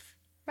clef.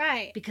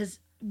 Right. Because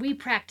we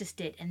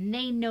practiced it and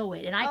they know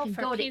it. And I can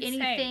go to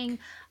anything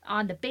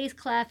on the bass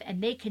clef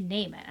and they can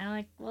name it. And I'm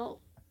like,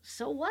 well,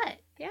 so what?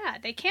 Yeah,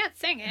 they can't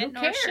sing it, Who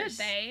cares? Nor should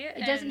they.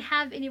 It doesn't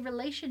have any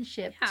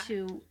relationship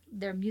to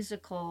their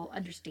musical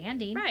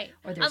understanding. Right.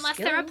 Or their Unless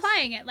skills. They're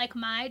applying it. Like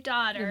my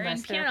daughter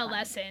in piano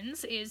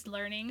lessons is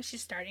learning,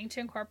 she's starting to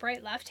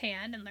incorporate left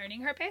hand and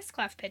learning her bass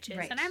clef pitches.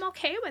 Right. And I'm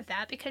okay with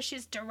that because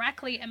she's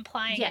directly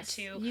applying it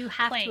to you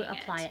have to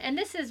apply it. And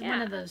this is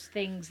one of those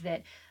things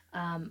that,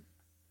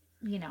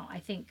 I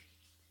think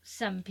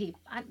some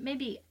people,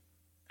 maybe,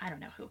 I don't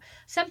know who,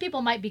 some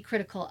people might be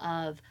critical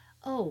of,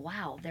 oh,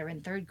 wow, they're in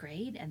third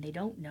grade and they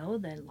don't know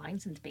the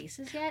lines and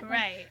spaces yet?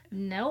 Right.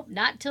 Nope,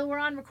 not till we're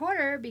on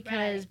recorder,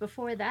 because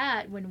before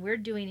that, when we're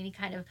doing any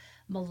kind of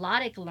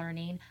melodic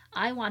learning,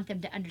 I want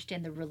them to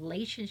understand the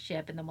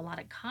relationship and the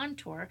melodic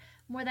contour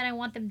more than I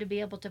want them to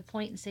be able to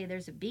point and say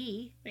there's a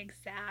B.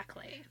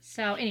 Exactly.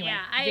 So anyway,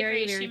 yeah, I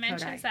agree. She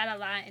mentions that a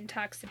lot and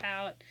talks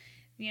about,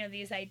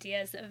 these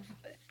ideas of...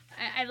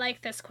 I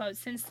like this quote.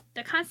 Since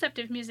the concept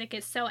of music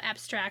is so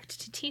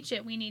abstract, to teach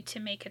it, we need to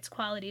make its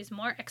qualities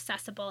more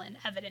accessible and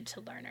evident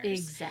to learners.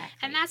 Exactly.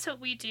 And that's what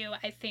we do,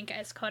 I think,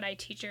 as Kodai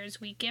teachers.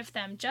 We give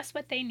them just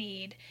what they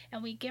need,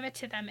 and we give it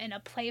to them in a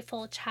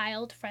playful,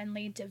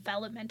 child-friendly,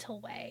 developmental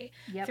way.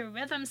 Yep. Through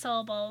rhythm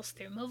syllables,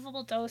 through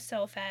movable do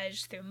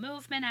solfege, through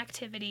movement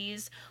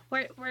activities.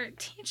 We're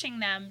teaching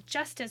them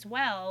just as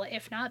well,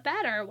 if not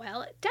better,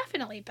 well,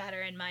 definitely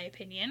better, in my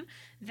opinion,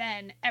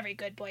 than Every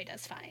Good Boy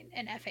Does Fine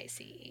in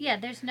FACE. Yeah,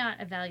 there's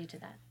not a value to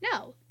that.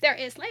 No, there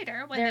is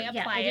later when they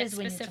apply it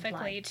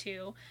specifically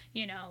to,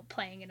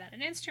 playing it on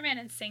an instrument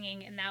and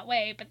singing in that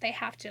way. But they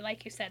have to,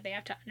 like you said, they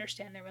have to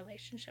understand their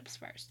relationships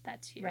first.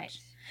 That's huge. Right.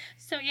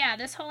 So yeah,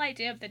 this whole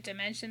idea of the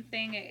dimension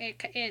thing,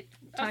 it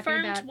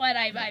affirmed what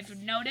I've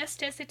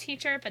noticed as a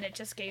teacher, but it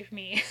just gave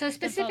me so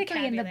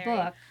specifically in the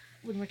book,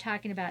 when we're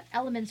talking about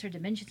elements or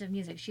dimensions of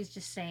music, she's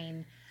just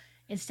saying,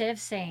 instead of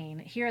saying,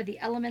 here are the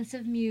elements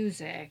of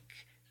music,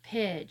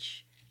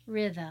 pitch,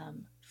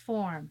 rhythm,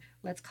 form,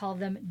 let's call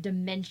them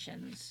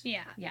dimensions.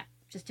 Yeah. Yeah,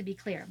 just to be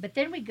clear. But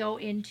then we go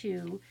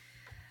into,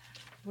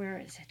 where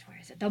is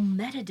it? The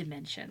meta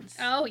dimensions.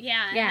 Oh,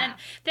 yeah. Yeah. And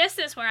this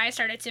is where I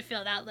started to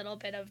feel that little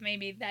bit of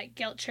maybe that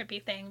guilt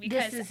trippy thing,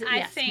 because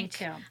I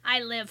think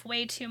I live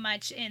way too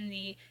much in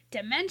the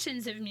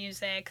dimensions of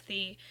music,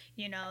 the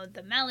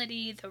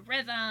melody, the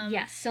rhythm.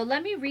 Yes. So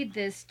let me read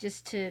this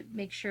just to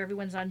make sure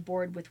everyone's on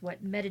board with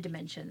what meta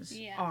dimensions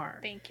are.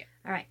 Thank you.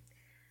 All right.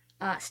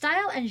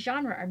 Style and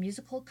genre are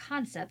musical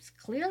concepts,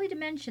 clearly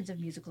dimensions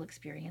of musical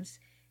experience,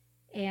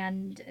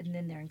 and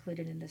then they're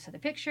included in this other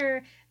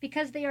picture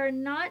because they are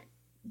not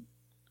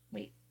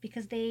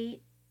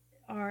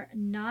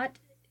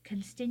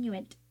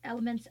constituent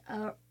elements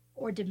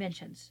or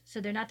dimensions.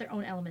 So they're not their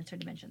own elements or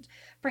dimensions.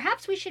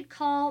 Perhaps we should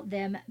call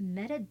them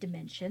meta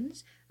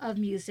dimensions of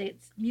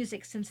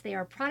music since they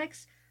are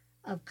products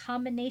of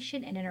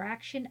combination and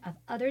interaction of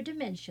other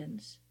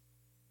dimensions.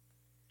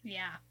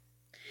 Yeah.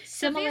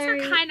 So these are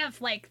kind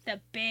of like the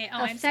big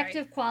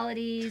affective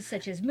qualities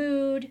such as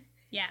mood,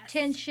 yes,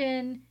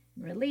 tension,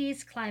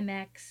 release,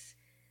 climax,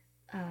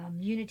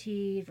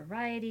 unity,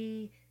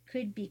 variety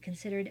could be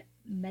considered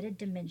meta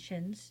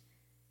dimensions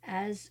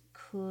as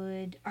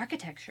could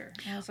architecture.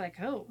 And I was like,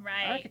 oh,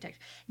 Right. architecture.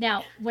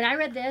 Now, when I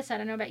read this, I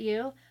don't know about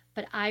you,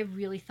 but I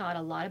really thought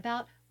a lot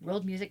about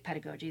world music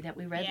pedagogy that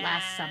we read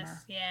last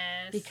summer,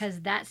 Yes.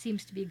 because that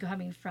seems to be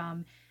coming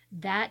from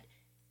that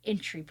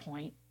entry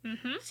point,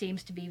 Mm-hmm.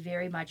 seems to be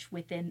very much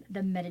within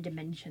the meta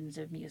dimensions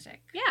of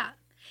music. Yeah.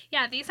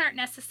 Yeah, these aren't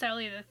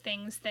necessarily the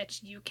things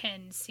that you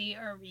can see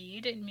or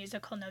read in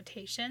musical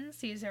notations.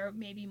 These are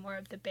maybe more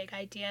of the big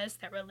ideas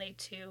that relate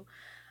to,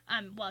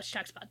 well, she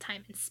talks about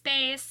time and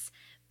space,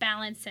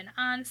 balance and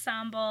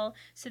ensemble.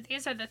 So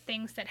these are the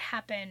things that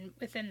happen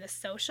within the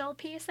social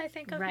piece, I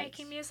think, of Right.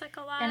 making music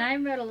a lot. And I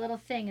wrote a little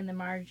thing in the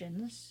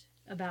margins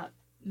about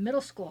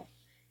middle school.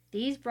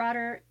 These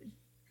broader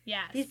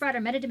Yes.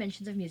 meta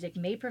dimensions of music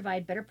may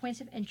provide better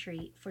points of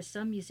entry for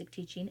some music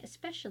teaching,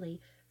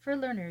 especially for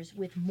learners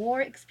with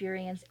more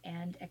experience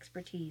and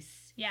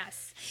expertise.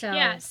 Yes. So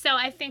Yeah. So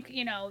I think,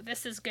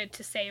 this is good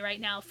to say right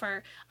now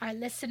for our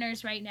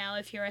listeners right now.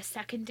 If you're a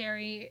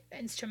secondary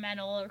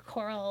instrumental or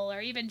choral or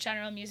even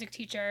general music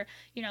teacher,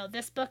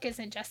 this book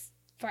isn't just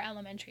for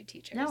elementary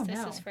teachers. No, this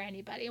no. is for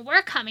anybody.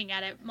 We're coming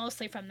at it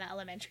mostly from the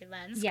elementary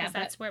lens because Yeah,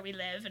 that's where we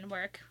live and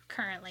work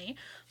currently.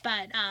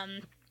 But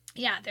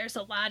yeah, there's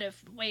a lot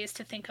of ways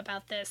to think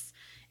about this.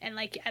 And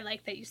I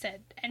like that you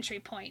said entry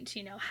point,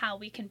 how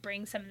we can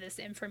bring some of this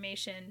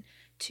information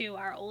to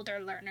our older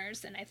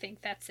learners. And I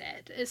think that's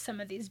it, is some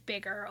of these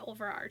bigger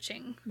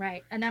overarching.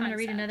 Right. And I'm going to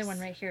read another concepts.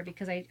 one right here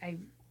because I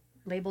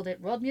labeled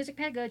it World Music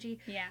Pedagogy.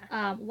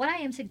 Yeah. What I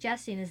am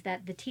suggesting is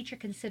that the teacher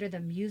consider the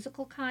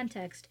musical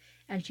context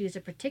and choose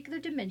a particular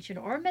dimension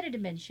or meta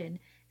dimension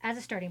as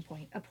a starting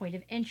point, a point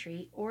of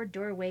entry or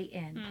doorway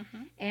in.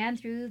 Mm-hmm. And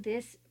through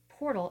this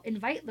portal,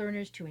 invite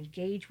learners to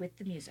engage with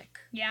the music.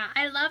 Yeah,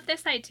 I love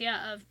this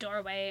idea of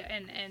doorway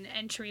and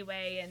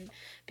entryway, and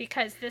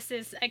because this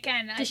is,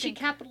 again, Does she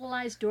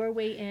capitalize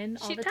doorway in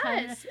all the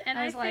time? She does, and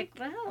I was like,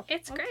 think well,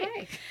 it's okay.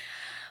 great.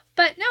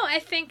 But no, I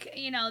think,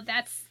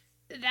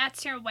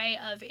 that's your way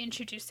of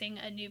introducing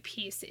a new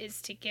piece,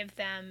 is to give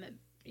them,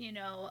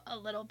 a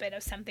little bit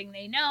of something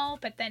they know,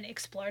 but then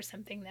explore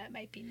something that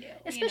might be new.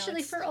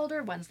 Especially for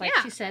older ones, like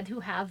Yeah. she said,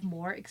 who have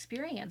more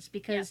experience.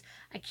 Because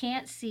I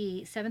can't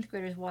see 7th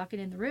graders walking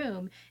in the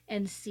room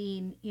and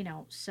seeing,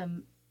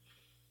 some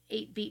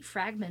 8-beat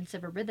fragments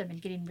of a rhythm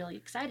and getting really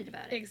excited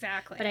about it.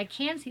 Exactly. But I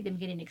can see them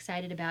getting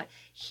excited about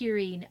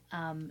hearing,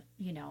 a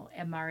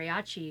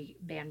mariachi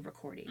band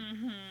recording.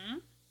 Mm-hmm.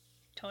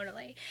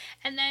 Totally.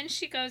 And then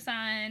she goes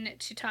on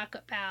to talk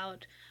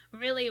about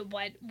really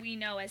what we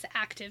know as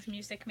active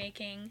music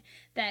making,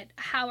 that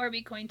how are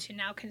we going to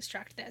now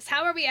construct this?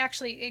 How are we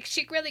actually,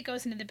 she really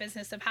goes into the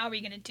business of how are we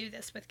going to do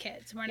this with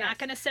kids? We're not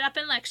going to sit up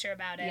and lecture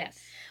about it. Yes.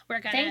 We're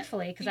going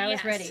Thankfully, because I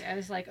was ready. I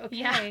was like, okay.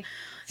 Yeah.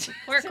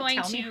 We're So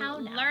going tell me to how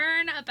now.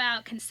 learn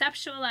about,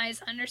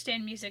 conceptualize,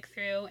 understand music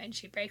through, and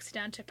she breaks it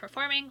down to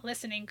performing,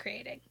 listening,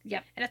 creating.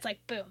 Yep. And it's like,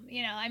 boom.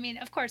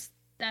 Of course,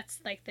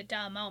 that's like the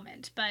duh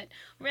moment, but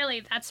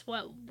really that's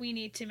what we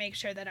need to make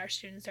sure that our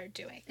students are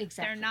doing.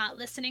 Exactly. They're not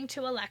listening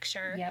to a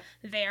lecture. Yep.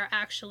 They're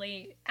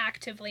actually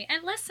actively,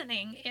 and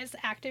listening is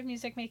active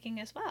music making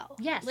as well.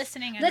 Yes.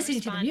 Listening and listening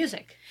to the responding.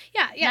 music.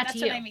 Yeah, Not that's to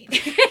what you. I mean.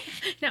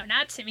 No,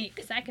 not to me,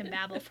 because I can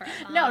babble for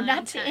a long No,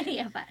 not to time. any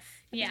of us.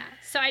 Yeah,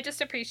 so I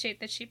just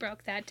appreciate that she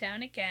broke that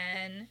down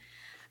again.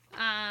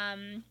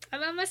 And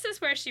then this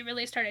is where she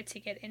really started to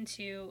get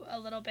into a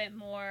little bit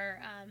more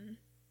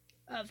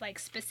of like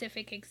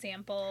specific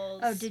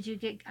examples. Oh, did you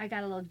get? I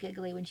got a little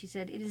giggly when she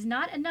said, "It is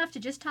not enough to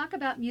just talk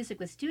about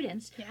music with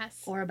students,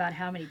 Yes. or about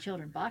how many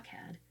children Bach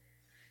had.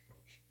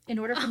 In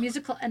order for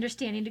musical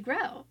understanding to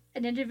grow,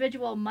 an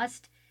individual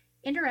must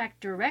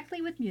interact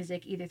directly with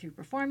music, either through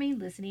performing,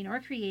 listening, or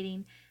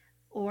creating,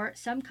 or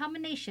some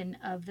combination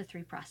of the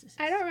 3 processes."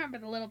 I don't remember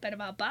the little bit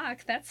about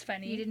Bach. That's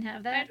funny. You didn't have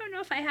I that? don't know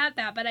if I had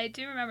that, but I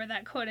do remember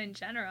that quote in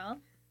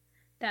general.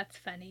 That's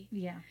funny.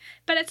 Yeah.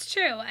 But it's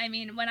true. I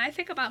mean, when I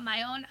think about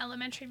my own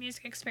elementary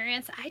music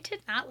experience, I did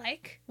not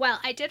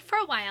well, I did for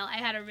a while. I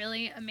had a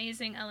really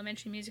amazing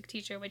elementary music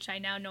teacher, which I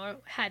now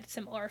know had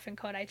some orphan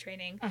Kodály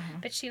training,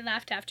 but she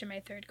left after my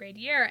 3rd grade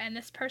year. And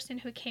this person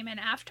who came in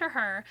after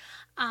her,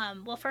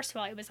 well, first of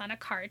all, it was on a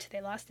cart.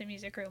 They lost the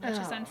music room, which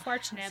is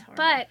unfortunate. that's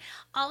horrible. But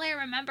all I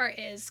remember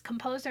is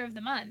Composer of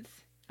the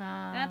Month.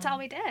 And that's all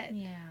we did.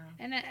 Yeah.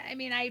 And I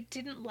mean, I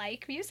didn't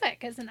like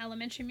music as an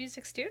elementary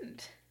music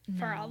student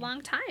for a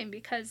long time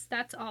because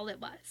that's all it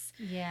was.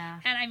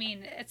 Yeah. And I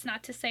mean, it's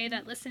not to say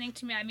that listening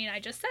to me, I mean, I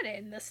just said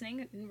it, and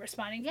listening and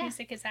responding to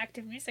music is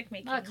active music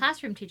making. Well, a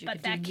classroom teacher But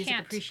could do that music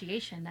can't-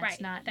 appreciation. That's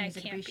right, not that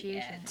music can't be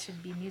appreciation. it. It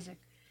should be music.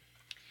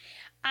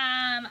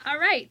 All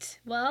right.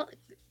 Well,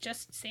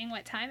 just seeing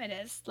what time it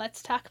is,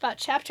 let's talk about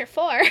chapter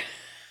 4.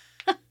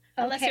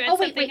 Unless you had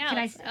wait, something Can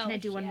else. I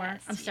do one more?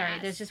 yes, I'm sorry.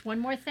 yes. There's just one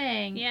more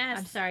thing. Yes.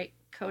 I'm sorry.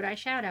 Kodály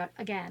shout out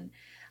again.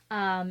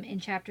 In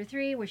chapter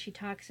 3, where she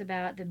talks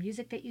about the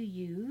music that you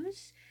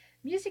use.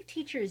 Music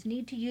teachers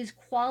need to use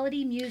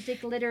quality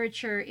music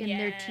literature in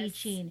their Yes.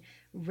 teaching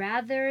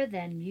rather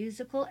than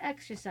musical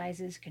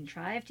exercises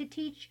contrived to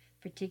teach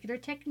particular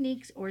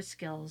techniques or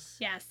skills.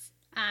 Yes.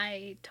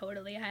 I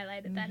totally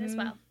highlighted that as Mhm.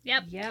 well.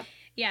 Yep. Yep.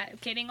 Yeah,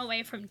 getting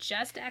away from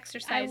just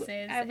exercises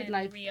I would and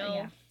like, real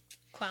yeah.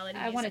 quality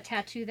I want to music.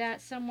 tattoo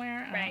that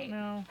somewhere. I Right. don't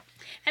know.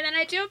 And then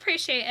I do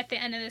appreciate at the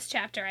end of this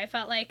chapter, I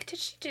felt like, did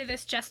she do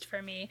this just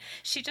for me?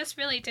 She just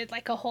really did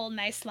like a whole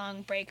nice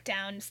long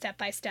breakdown, step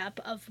by step,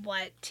 of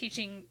what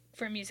teaching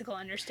for musical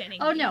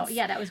understanding Oh means. no,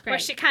 yeah, that was Where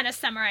great. she kind of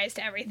summarized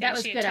everything That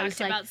was she good. had I was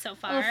talked like, about so oh,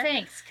 far.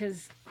 thanks,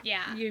 because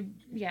Yeah.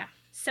 yeah.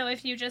 So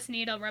if you just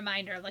need a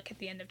reminder, look at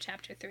the end of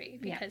chapter 3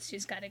 Yeah. because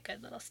she's got a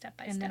good little step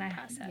by And then step I,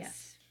 process.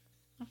 yes.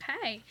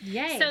 Okay.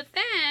 Yay. So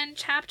then,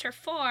 chapter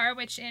 4,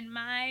 which in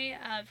my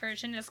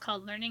version is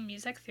called Learning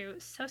Music Through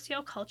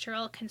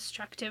Sociocultural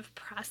Constructive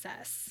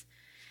Process.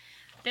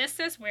 This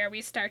is where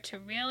we start to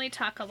really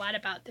talk a lot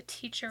about the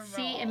teacher role.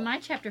 See, in my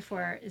chapter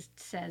 4, it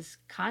says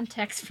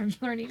context from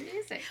learning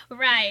music.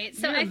 Right.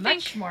 So You're I think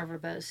much more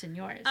verbose in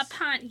yours.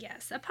 upon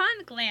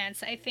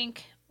glance, I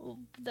think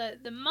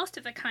the most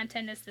of the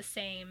content is the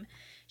same.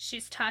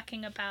 She's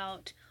talking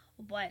about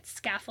what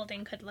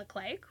scaffolding could look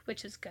like,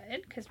 which is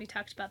good because we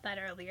talked about that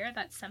earlier.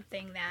 That's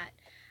something that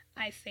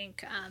I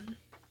think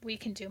we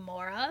can do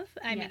more of.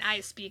 I mean, I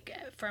speak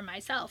for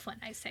myself when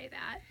I say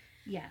that.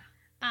 Yeah.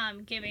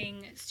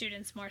 Giving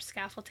students more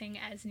scaffolding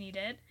as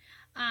needed.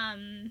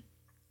 And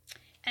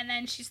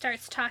then she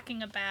starts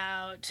talking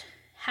about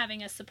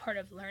having a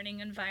supportive learning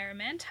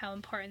environment, how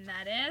important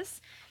that is.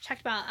 She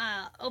talked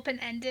about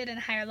open-ended and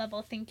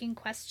higher-level thinking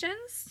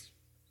questions.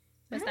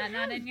 Was that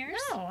not in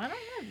yours? No, I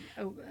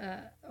don't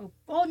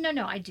have.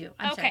 No, I do.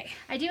 I'm sorry.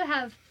 I do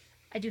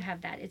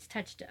have that. It's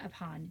touched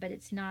upon, but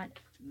it's not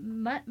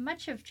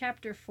much of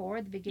chapter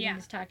 4. The beginning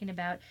is talking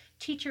about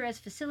teacher as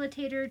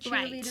facilitator,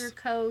 cheerleader,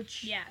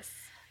 coach. Yes.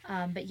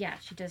 But yeah,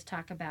 she does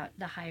talk about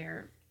the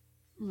higher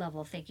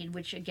level thinking,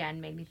 which again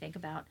made me think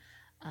about,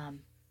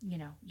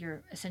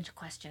 your essential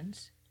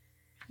questions.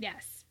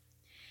 Yes.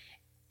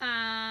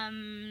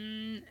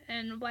 And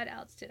what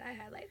else did I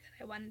highlight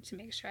that I wanted to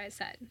make sure I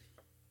said?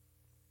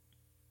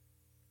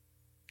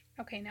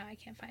 Okay, now I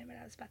can't find what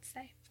I was about to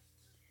say.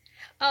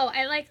 Oh,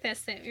 I like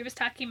this. It was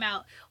talking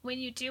about when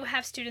you do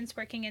have students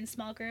working in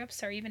small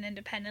groups or even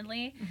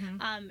independently,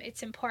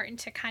 it's important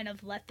to kind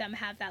of let them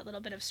have that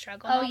little bit of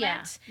struggle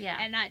moment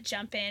and not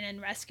jump in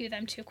and rescue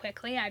them too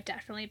quickly. I've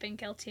definitely been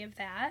guilty of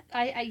that.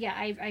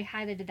 I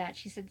highlighted that.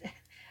 She said,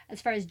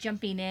 as far as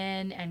jumping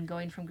in and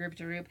going from group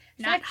to group,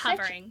 not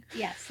hovering.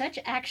 Such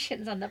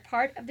actions on the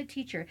part of the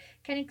teacher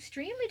can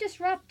extremely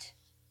disrupt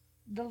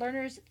the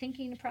learner's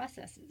thinking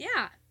processes.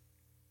 Yeah.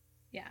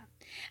 Yeah.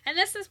 And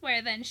this is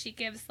where then she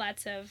gives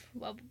lots of,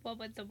 what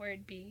would the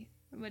word be?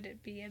 Would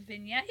it be a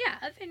vignette?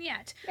 Yeah, a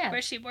vignette. Yeah.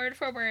 Where she word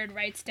for word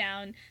writes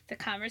down the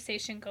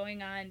conversation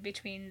going on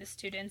between the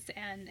students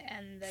and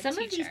the teacher.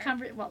 Some of these,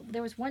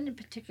 there was one in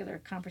particular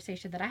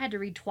conversation that I had to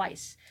read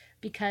twice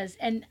because,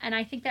 and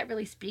I think that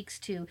really speaks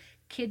to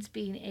kids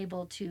being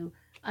able to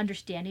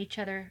understand each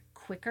other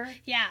quicker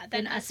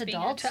than us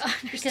adults.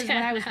 Because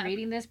when I was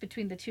reading this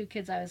between the two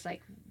kids, I was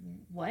like,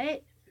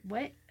 what?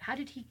 How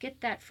did he get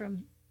that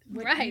from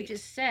what you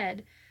just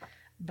said?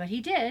 But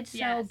he did,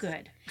 so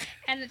good.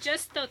 And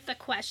just the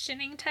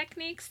questioning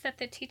techniques that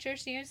the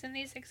teachers use in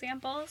these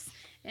examples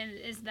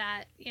is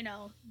that,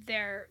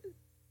 they're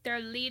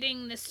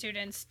leading the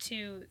students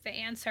to the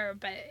answer,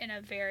 but in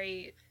a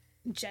very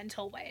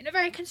gentle way, in a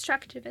very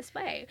constructivist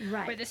way,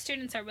 where the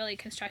students are really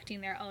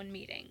constructing their own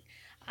meaning.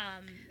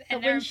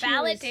 And they're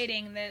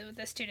validating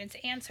the students'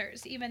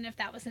 answers, even if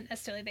that wasn't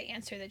necessarily the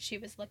answer that she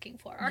was looking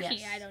for. Or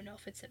he, I don't know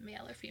if it's a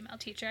male or female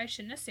teacher, I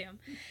shouldn't assume.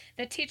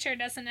 The teacher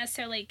doesn't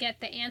necessarily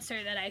get the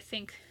answer that I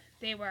think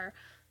they were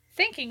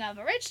thinking of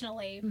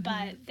originally,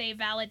 but they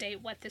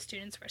validate what the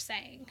students were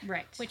saying.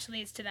 Right. Which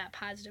leads to that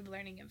positive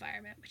learning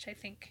environment, which I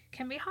think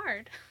can be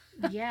hard.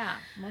 Yeah,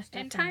 most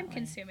definitely. And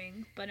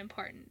time-consuming, but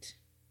important.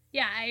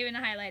 Yeah, I even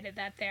highlighted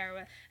that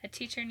there. A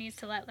teacher needs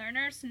to let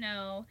learners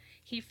know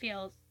he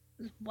feels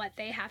what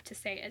they have to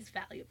say is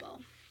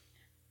valuable.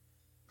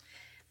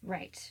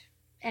 Right.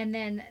 And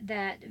then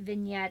that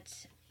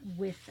vignette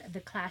with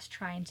the class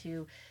trying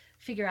to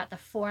figure out the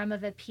form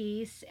of a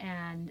piece,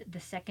 and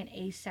the second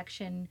A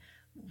section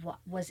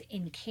was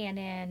in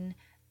canon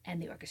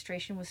and the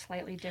orchestration was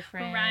slightly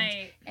different.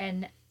 Right.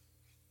 And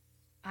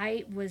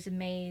I was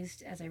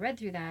amazed as I read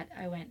through that.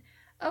 I went,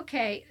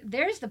 okay,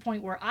 there's the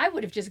point where I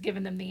would have just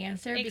given them the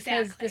answer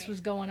because this was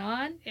going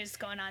on. It's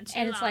going on too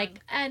long. And it's like,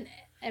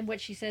 and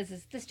what she says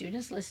is the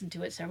students listen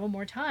to it several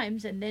more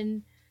times and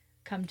then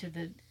come to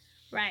the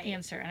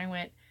answer. And I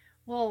went,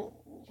 well,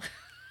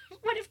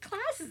 what if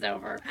class is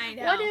over? I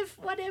know.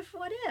 What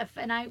if?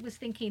 And I was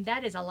thinking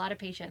that is a lot of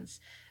patience,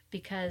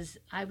 because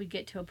I would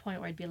get to a point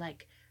where I'd be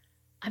like,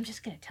 I'm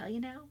just going to tell you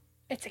now.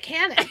 It's a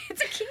canon.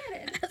 It's a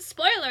canon.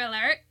 Spoiler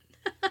alert.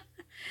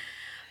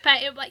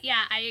 But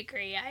yeah, I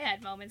agree. I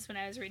had moments when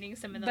I was reading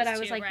some of those But I too,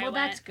 was like, where well,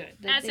 I that's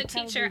went, good. as They a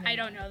teacher, probably I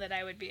don't that. know that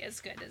I would be as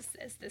good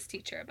as this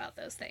teacher about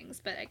those things.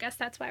 But I guess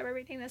that's why we're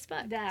reading this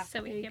book, Yeah,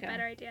 so we there can you get go.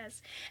 better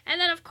ideas. And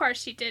then, of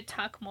course, she did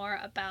talk more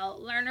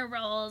about learner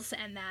roles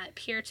and that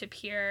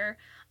peer-to-peer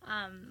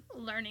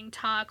learning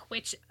talk,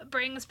 which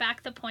brings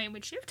back the point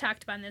which you've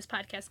talked about in this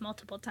podcast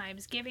multiple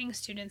times, giving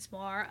students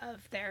more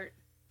of their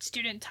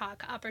student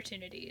talk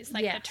opportunities,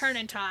 like the Yes. turn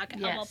and talk,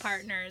 elbow Yes.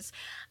 partners.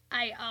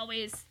 I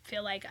always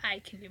feel like I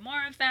can do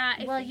more of that.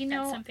 I Well, think you know,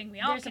 that's something we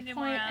all there's a can do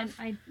more point, of.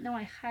 and I know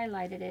I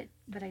highlighted it,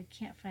 but I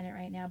can't find it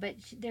right now. But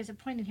there's a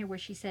point in here where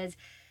she says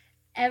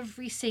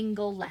every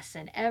single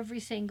lesson, every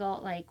single,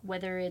 like,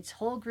 whether it's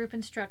whole group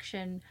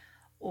instruction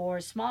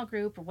or small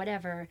group or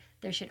whatever,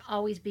 there should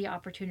always be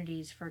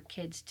opportunities for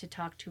kids to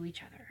talk to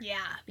each other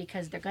Yeah,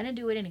 because they're going to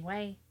do it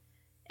anyway,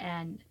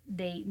 and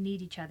they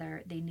need each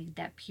other. They need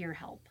that peer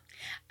help.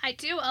 I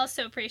do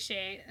also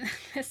appreciate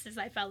this. Is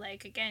I felt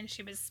like again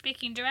she was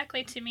speaking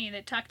directly to me,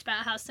 that talked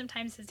about how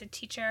sometimes as a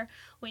teacher,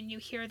 when you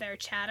hear their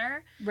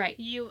chatter, Right.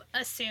 you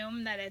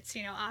assume that it's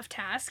off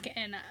task,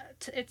 and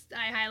it's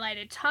I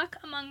highlighted talk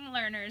among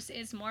learners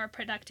is more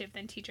productive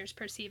than teachers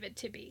perceive it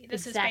to be.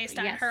 This Exactly, is based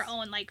on yes. her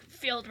own like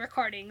field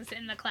recordings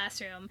in the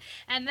classroom,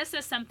 and this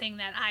is something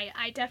that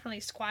I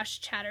definitely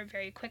squashed chatter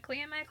very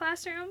quickly in my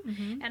classroom.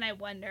 Mm-hmm. And I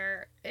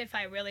wonder if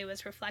I really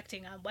was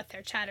reflecting on what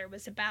their chatter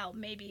was about.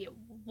 Maybe it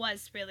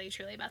was really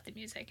truly about the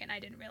music, and I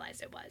didn't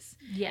realize it was.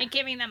 Yeah. And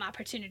giving them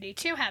opportunity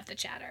to have the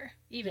chatter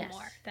even Yes.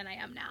 more than I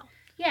am now.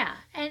 Yeah,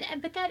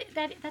 and but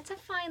that's a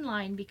fine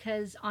line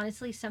because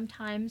honestly,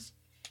 sometimes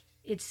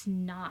it's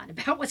not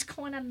about what's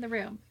going on in the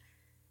room,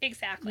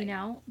 Exactly. you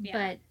know.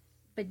 Yeah.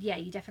 But yeah,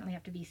 you definitely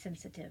have to be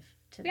sensitive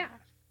to Yeah.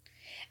 that.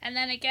 And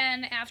then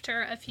again,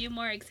 after a few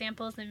more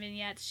examples and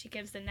vignettes, she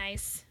gives a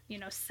nice,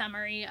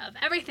 summary of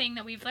everything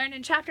that we've learned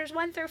in chapters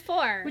 1 through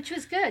 4. Which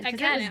was good because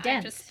Again, it was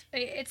dense.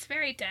 it's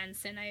very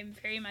dense, and I'm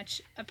very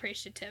much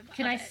appreciative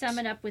Can of I it. sum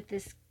it up with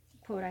this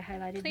quote I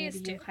highlighted? Please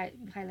Maybe you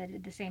do.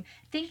 highlighted the same.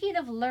 Thinking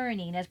of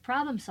learning as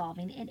problem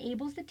solving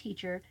enables the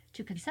teacher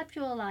to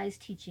conceptualize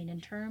teaching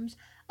in terms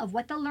of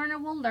what the learner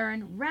will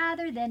learn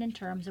rather than in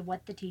terms of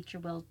what the teacher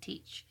will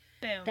teach.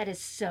 Boom. That is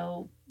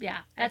so, yeah.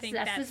 I That's think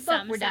that this book.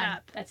 sums We're it done.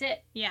 up. That's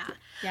it. Yeah.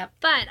 Yep.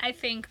 But I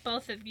think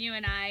both of you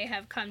and I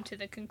have come to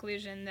the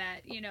conclusion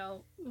that,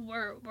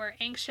 we're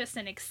anxious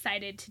and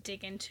excited to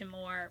dig into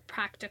more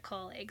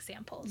practical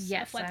examples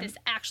Yes, of what I'm this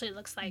actually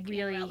looks like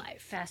really in real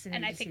life. fascinated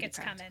And I to think see the it's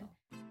coming. practical.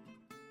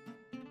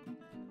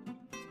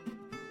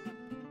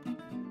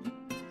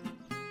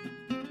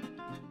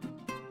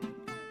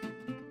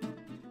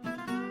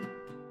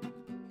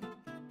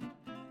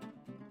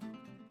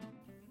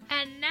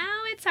 And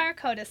now it's our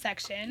coda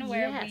section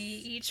where Yes. we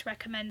each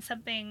recommend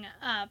something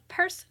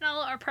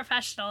personal or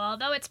professional,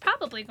 although it's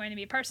probably going to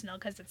be personal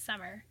because it's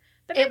summer.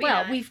 But maybe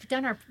Well, not. we've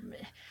done our.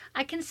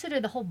 I consider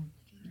the whole.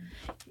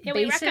 Yeah,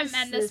 we basis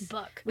recommend this is-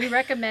 book. We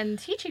recommend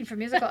Teaching for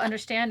Musical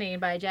Understanding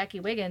by Jackie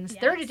Wiggins,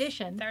 Yes, third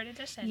edition. Third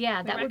edition.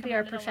 Yeah, We that would be our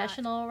recommend it a lot.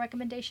 professional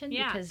recommendation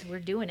Yeah. because we're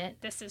doing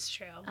it. This is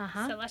true.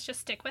 Uh-huh. So let's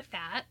just stick with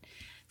that.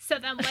 So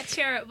then, what's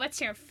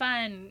your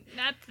fun?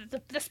 Not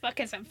this book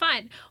isn't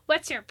fun.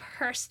 What's your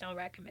personal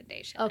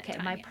recommendation? Okay,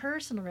 then, my Tanya?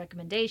 personal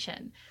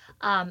recommendation.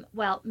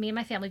 Well, me and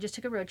my family just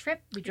took a road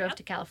trip. We drove Yep.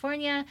 to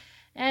California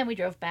and we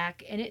drove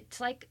back, and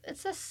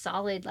it's a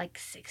solid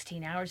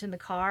 16 hours in the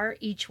car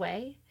each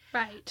way.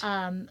 Right.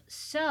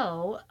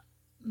 So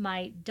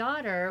my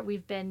daughter,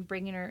 we've been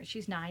bringing her,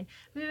 she's 9,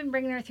 we've been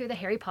bringing her through the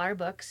Harry Potter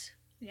books,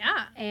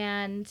 Yeah.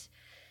 and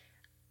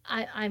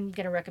I'm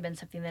going to recommend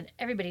something that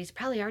everybody's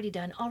probably already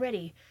done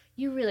already.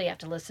 You really have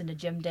to listen to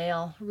Jim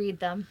Dale read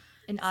them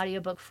in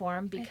audiobook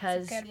form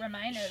because it's a good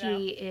reminder,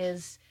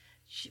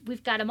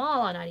 we've got them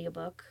all on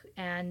audiobook,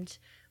 and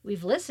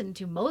we've listened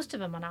to most of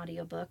them on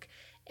audiobook.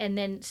 And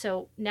then,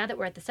 so now that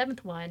we're at the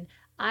 7th one,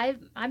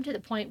 I'm to the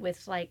point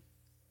with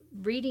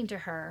reading to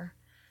her.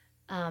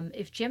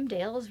 If Jim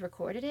Dale has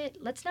recorded it,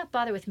 let's not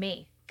bother with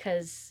me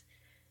because,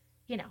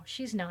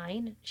 she's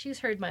 9. She's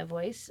heard my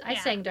voice. I Yeah.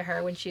 sang to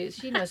her when she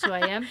knows who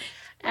I am. We get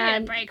a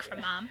And break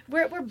from mom.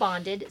 we're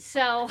bonded.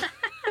 So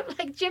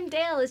Jim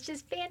Dale is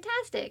just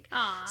fantastic.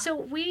 Aw. So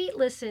we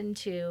listened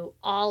to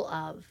all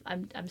of,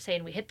 I'm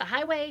saying we hit the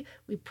highway,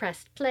 we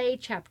pressed play,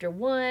 chapter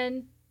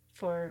 1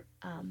 for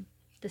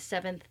the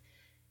 7th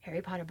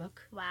Harry Potter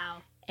book.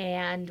 Wow.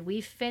 And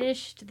we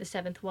finished the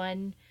 7th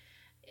one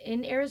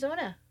in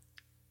Arizona.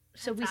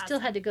 So That's we still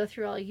awesome. had to go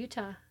through all of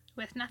Utah.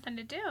 With nothing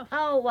to do.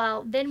 Oh,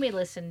 well, then we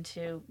listened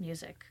to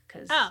music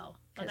because Oh.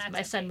 Well, that's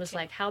my son okay, was too.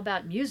 like, how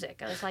about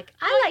music? I was like,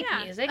 I Oh, like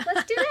yeah. music.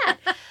 Let's do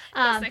that.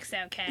 Music's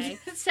okay.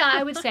 So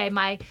I would say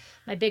my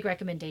big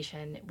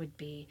recommendation would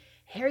be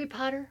Harry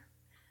Potter,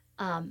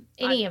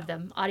 any of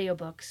them,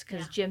 audiobooks,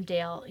 because Yeah. Jim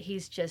Dale,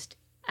 he's just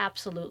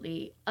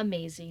absolutely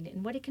amazing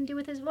in what he can do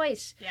with his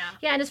voice. Yeah.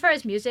 Yeah, and as far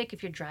as music,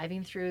 if you're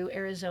driving through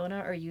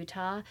Arizona or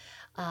Utah,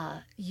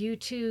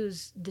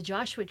 U2's The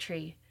Joshua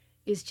Tree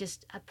is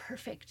just a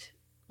perfect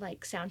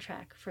like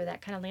soundtrack for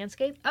that kind of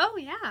landscape. Oh,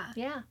 yeah.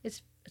 Yeah,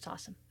 it's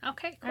awesome.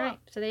 Okay, cool. All right,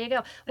 so there you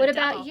go. What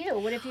about double. you?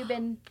 What have you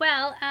been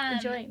Well,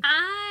 enjoying?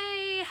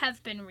 I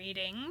have been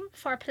reading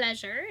for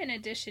pleasure in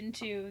addition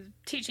to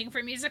teaching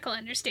for musical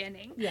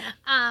understanding. Yeah.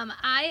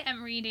 I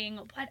am reading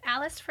What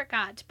Alice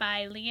Forgot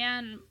by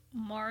Leanne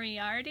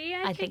Moriarty,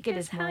 I think it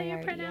is is how Moriarty,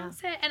 you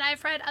pronounce it. And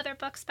I've read other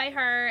books by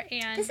her.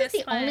 And This is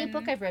the only one-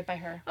 book I've read by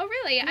her. Oh,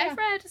 really? Yeah. I've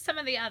read some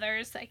of the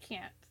others. I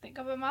can't think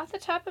of them off the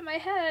top of my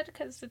head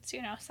because it's,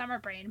 summer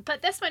brain.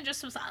 But this one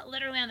just was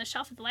literally on the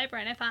shelf of the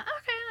library, and I thought,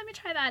 okay, let me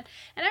try that.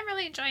 And I'm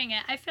really enjoying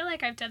it. I feel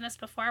like I've done this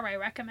before where I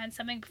recommend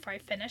something before I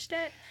finished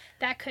it.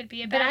 That could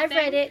be a bad But I've thing.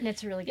 read it, and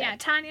it's really good. Yeah,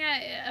 Tanya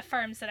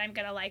affirms that I'm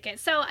going to like it.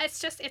 So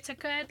it's a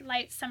good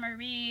light summer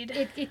read.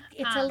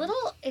 It's a little,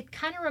 it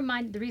kind of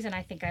reminds, the reason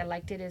I think I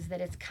liked it is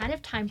that it's kind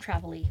of time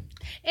travel-y.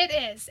 It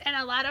is. And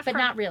a lot of But her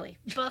not really.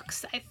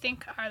 books, I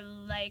think, are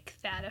like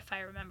that, if I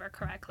remember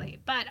correctly.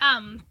 But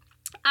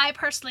I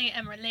personally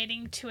am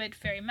relating to it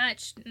very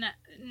much.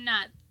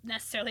 Not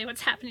necessarily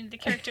what's happening to the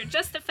character,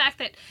 just the fact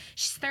that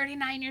she's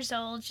 39 years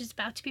old, she's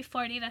about to be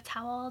 40, that's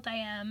how old I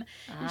am.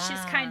 And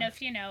she's kind of,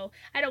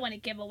 I don't want to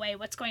give away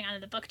what's going on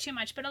in the book too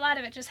much, but a lot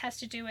of it just has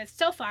to do with,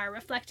 so far,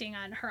 reflecting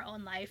on her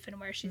own life and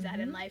where she's at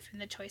in life and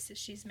the choices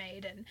she's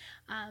made. And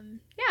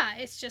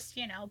it's just,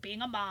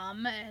 being a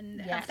mom and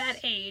Yes. at that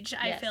age,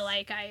 I Yes. feel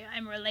like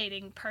I'm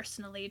relating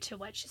personally to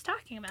what she's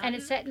talking about. And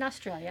it's set in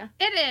Australia.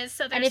 It is.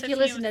 So there's And if a you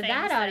few listen to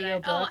that things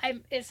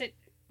audiobook- is it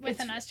with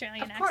It's- an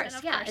Australian Of course,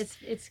 accent? yeah,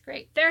 it's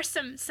great. There's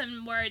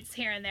some words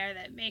here and there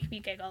that make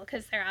me giggle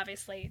because they're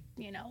obviously,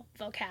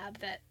 vocab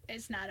that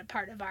is not a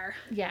part of our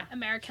Yeah.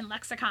 American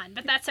lexicon.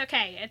 But that's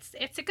okay.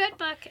 It's a good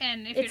book,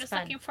 and if you're It's just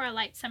fun. looking for a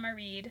light summer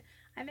read,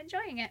 I'm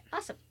enjoying it.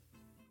 Awesome.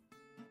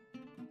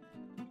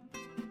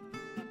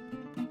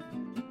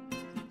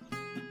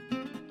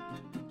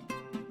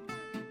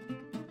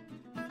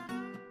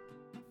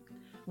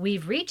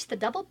 We've reached the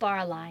double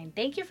bar line.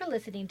 Thank you for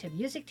listening to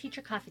Music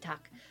Teacher Coffee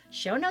Talk.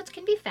 Show notes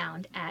can be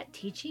found at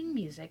Teaching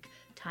Music,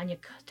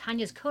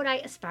 Tanya's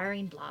Kodai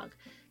Aspiring blog.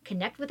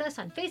 Connect with us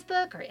on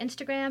Facebook or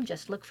Instagram.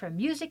 Just look for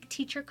Music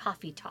Teacher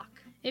Coffee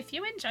Talk. If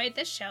you enjoyed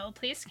this show,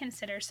 please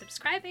consider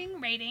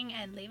subscribing, rating,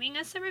 and leaving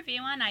us a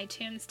review on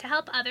iTunes to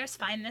help others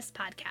find this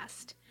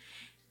podcast.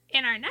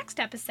 In our next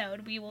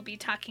episode, we will be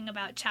talking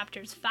about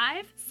chapters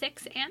 5,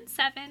 6, and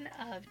 7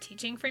 of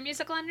Teaching for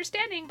Musical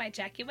Understanding by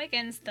Jackie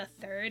Wiggins, the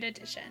 3rd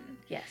edition.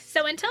 Yes.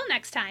 So until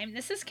next time,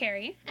 this is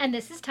Carrie. And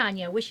this is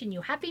Tanya wishing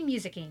you happy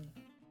musicking.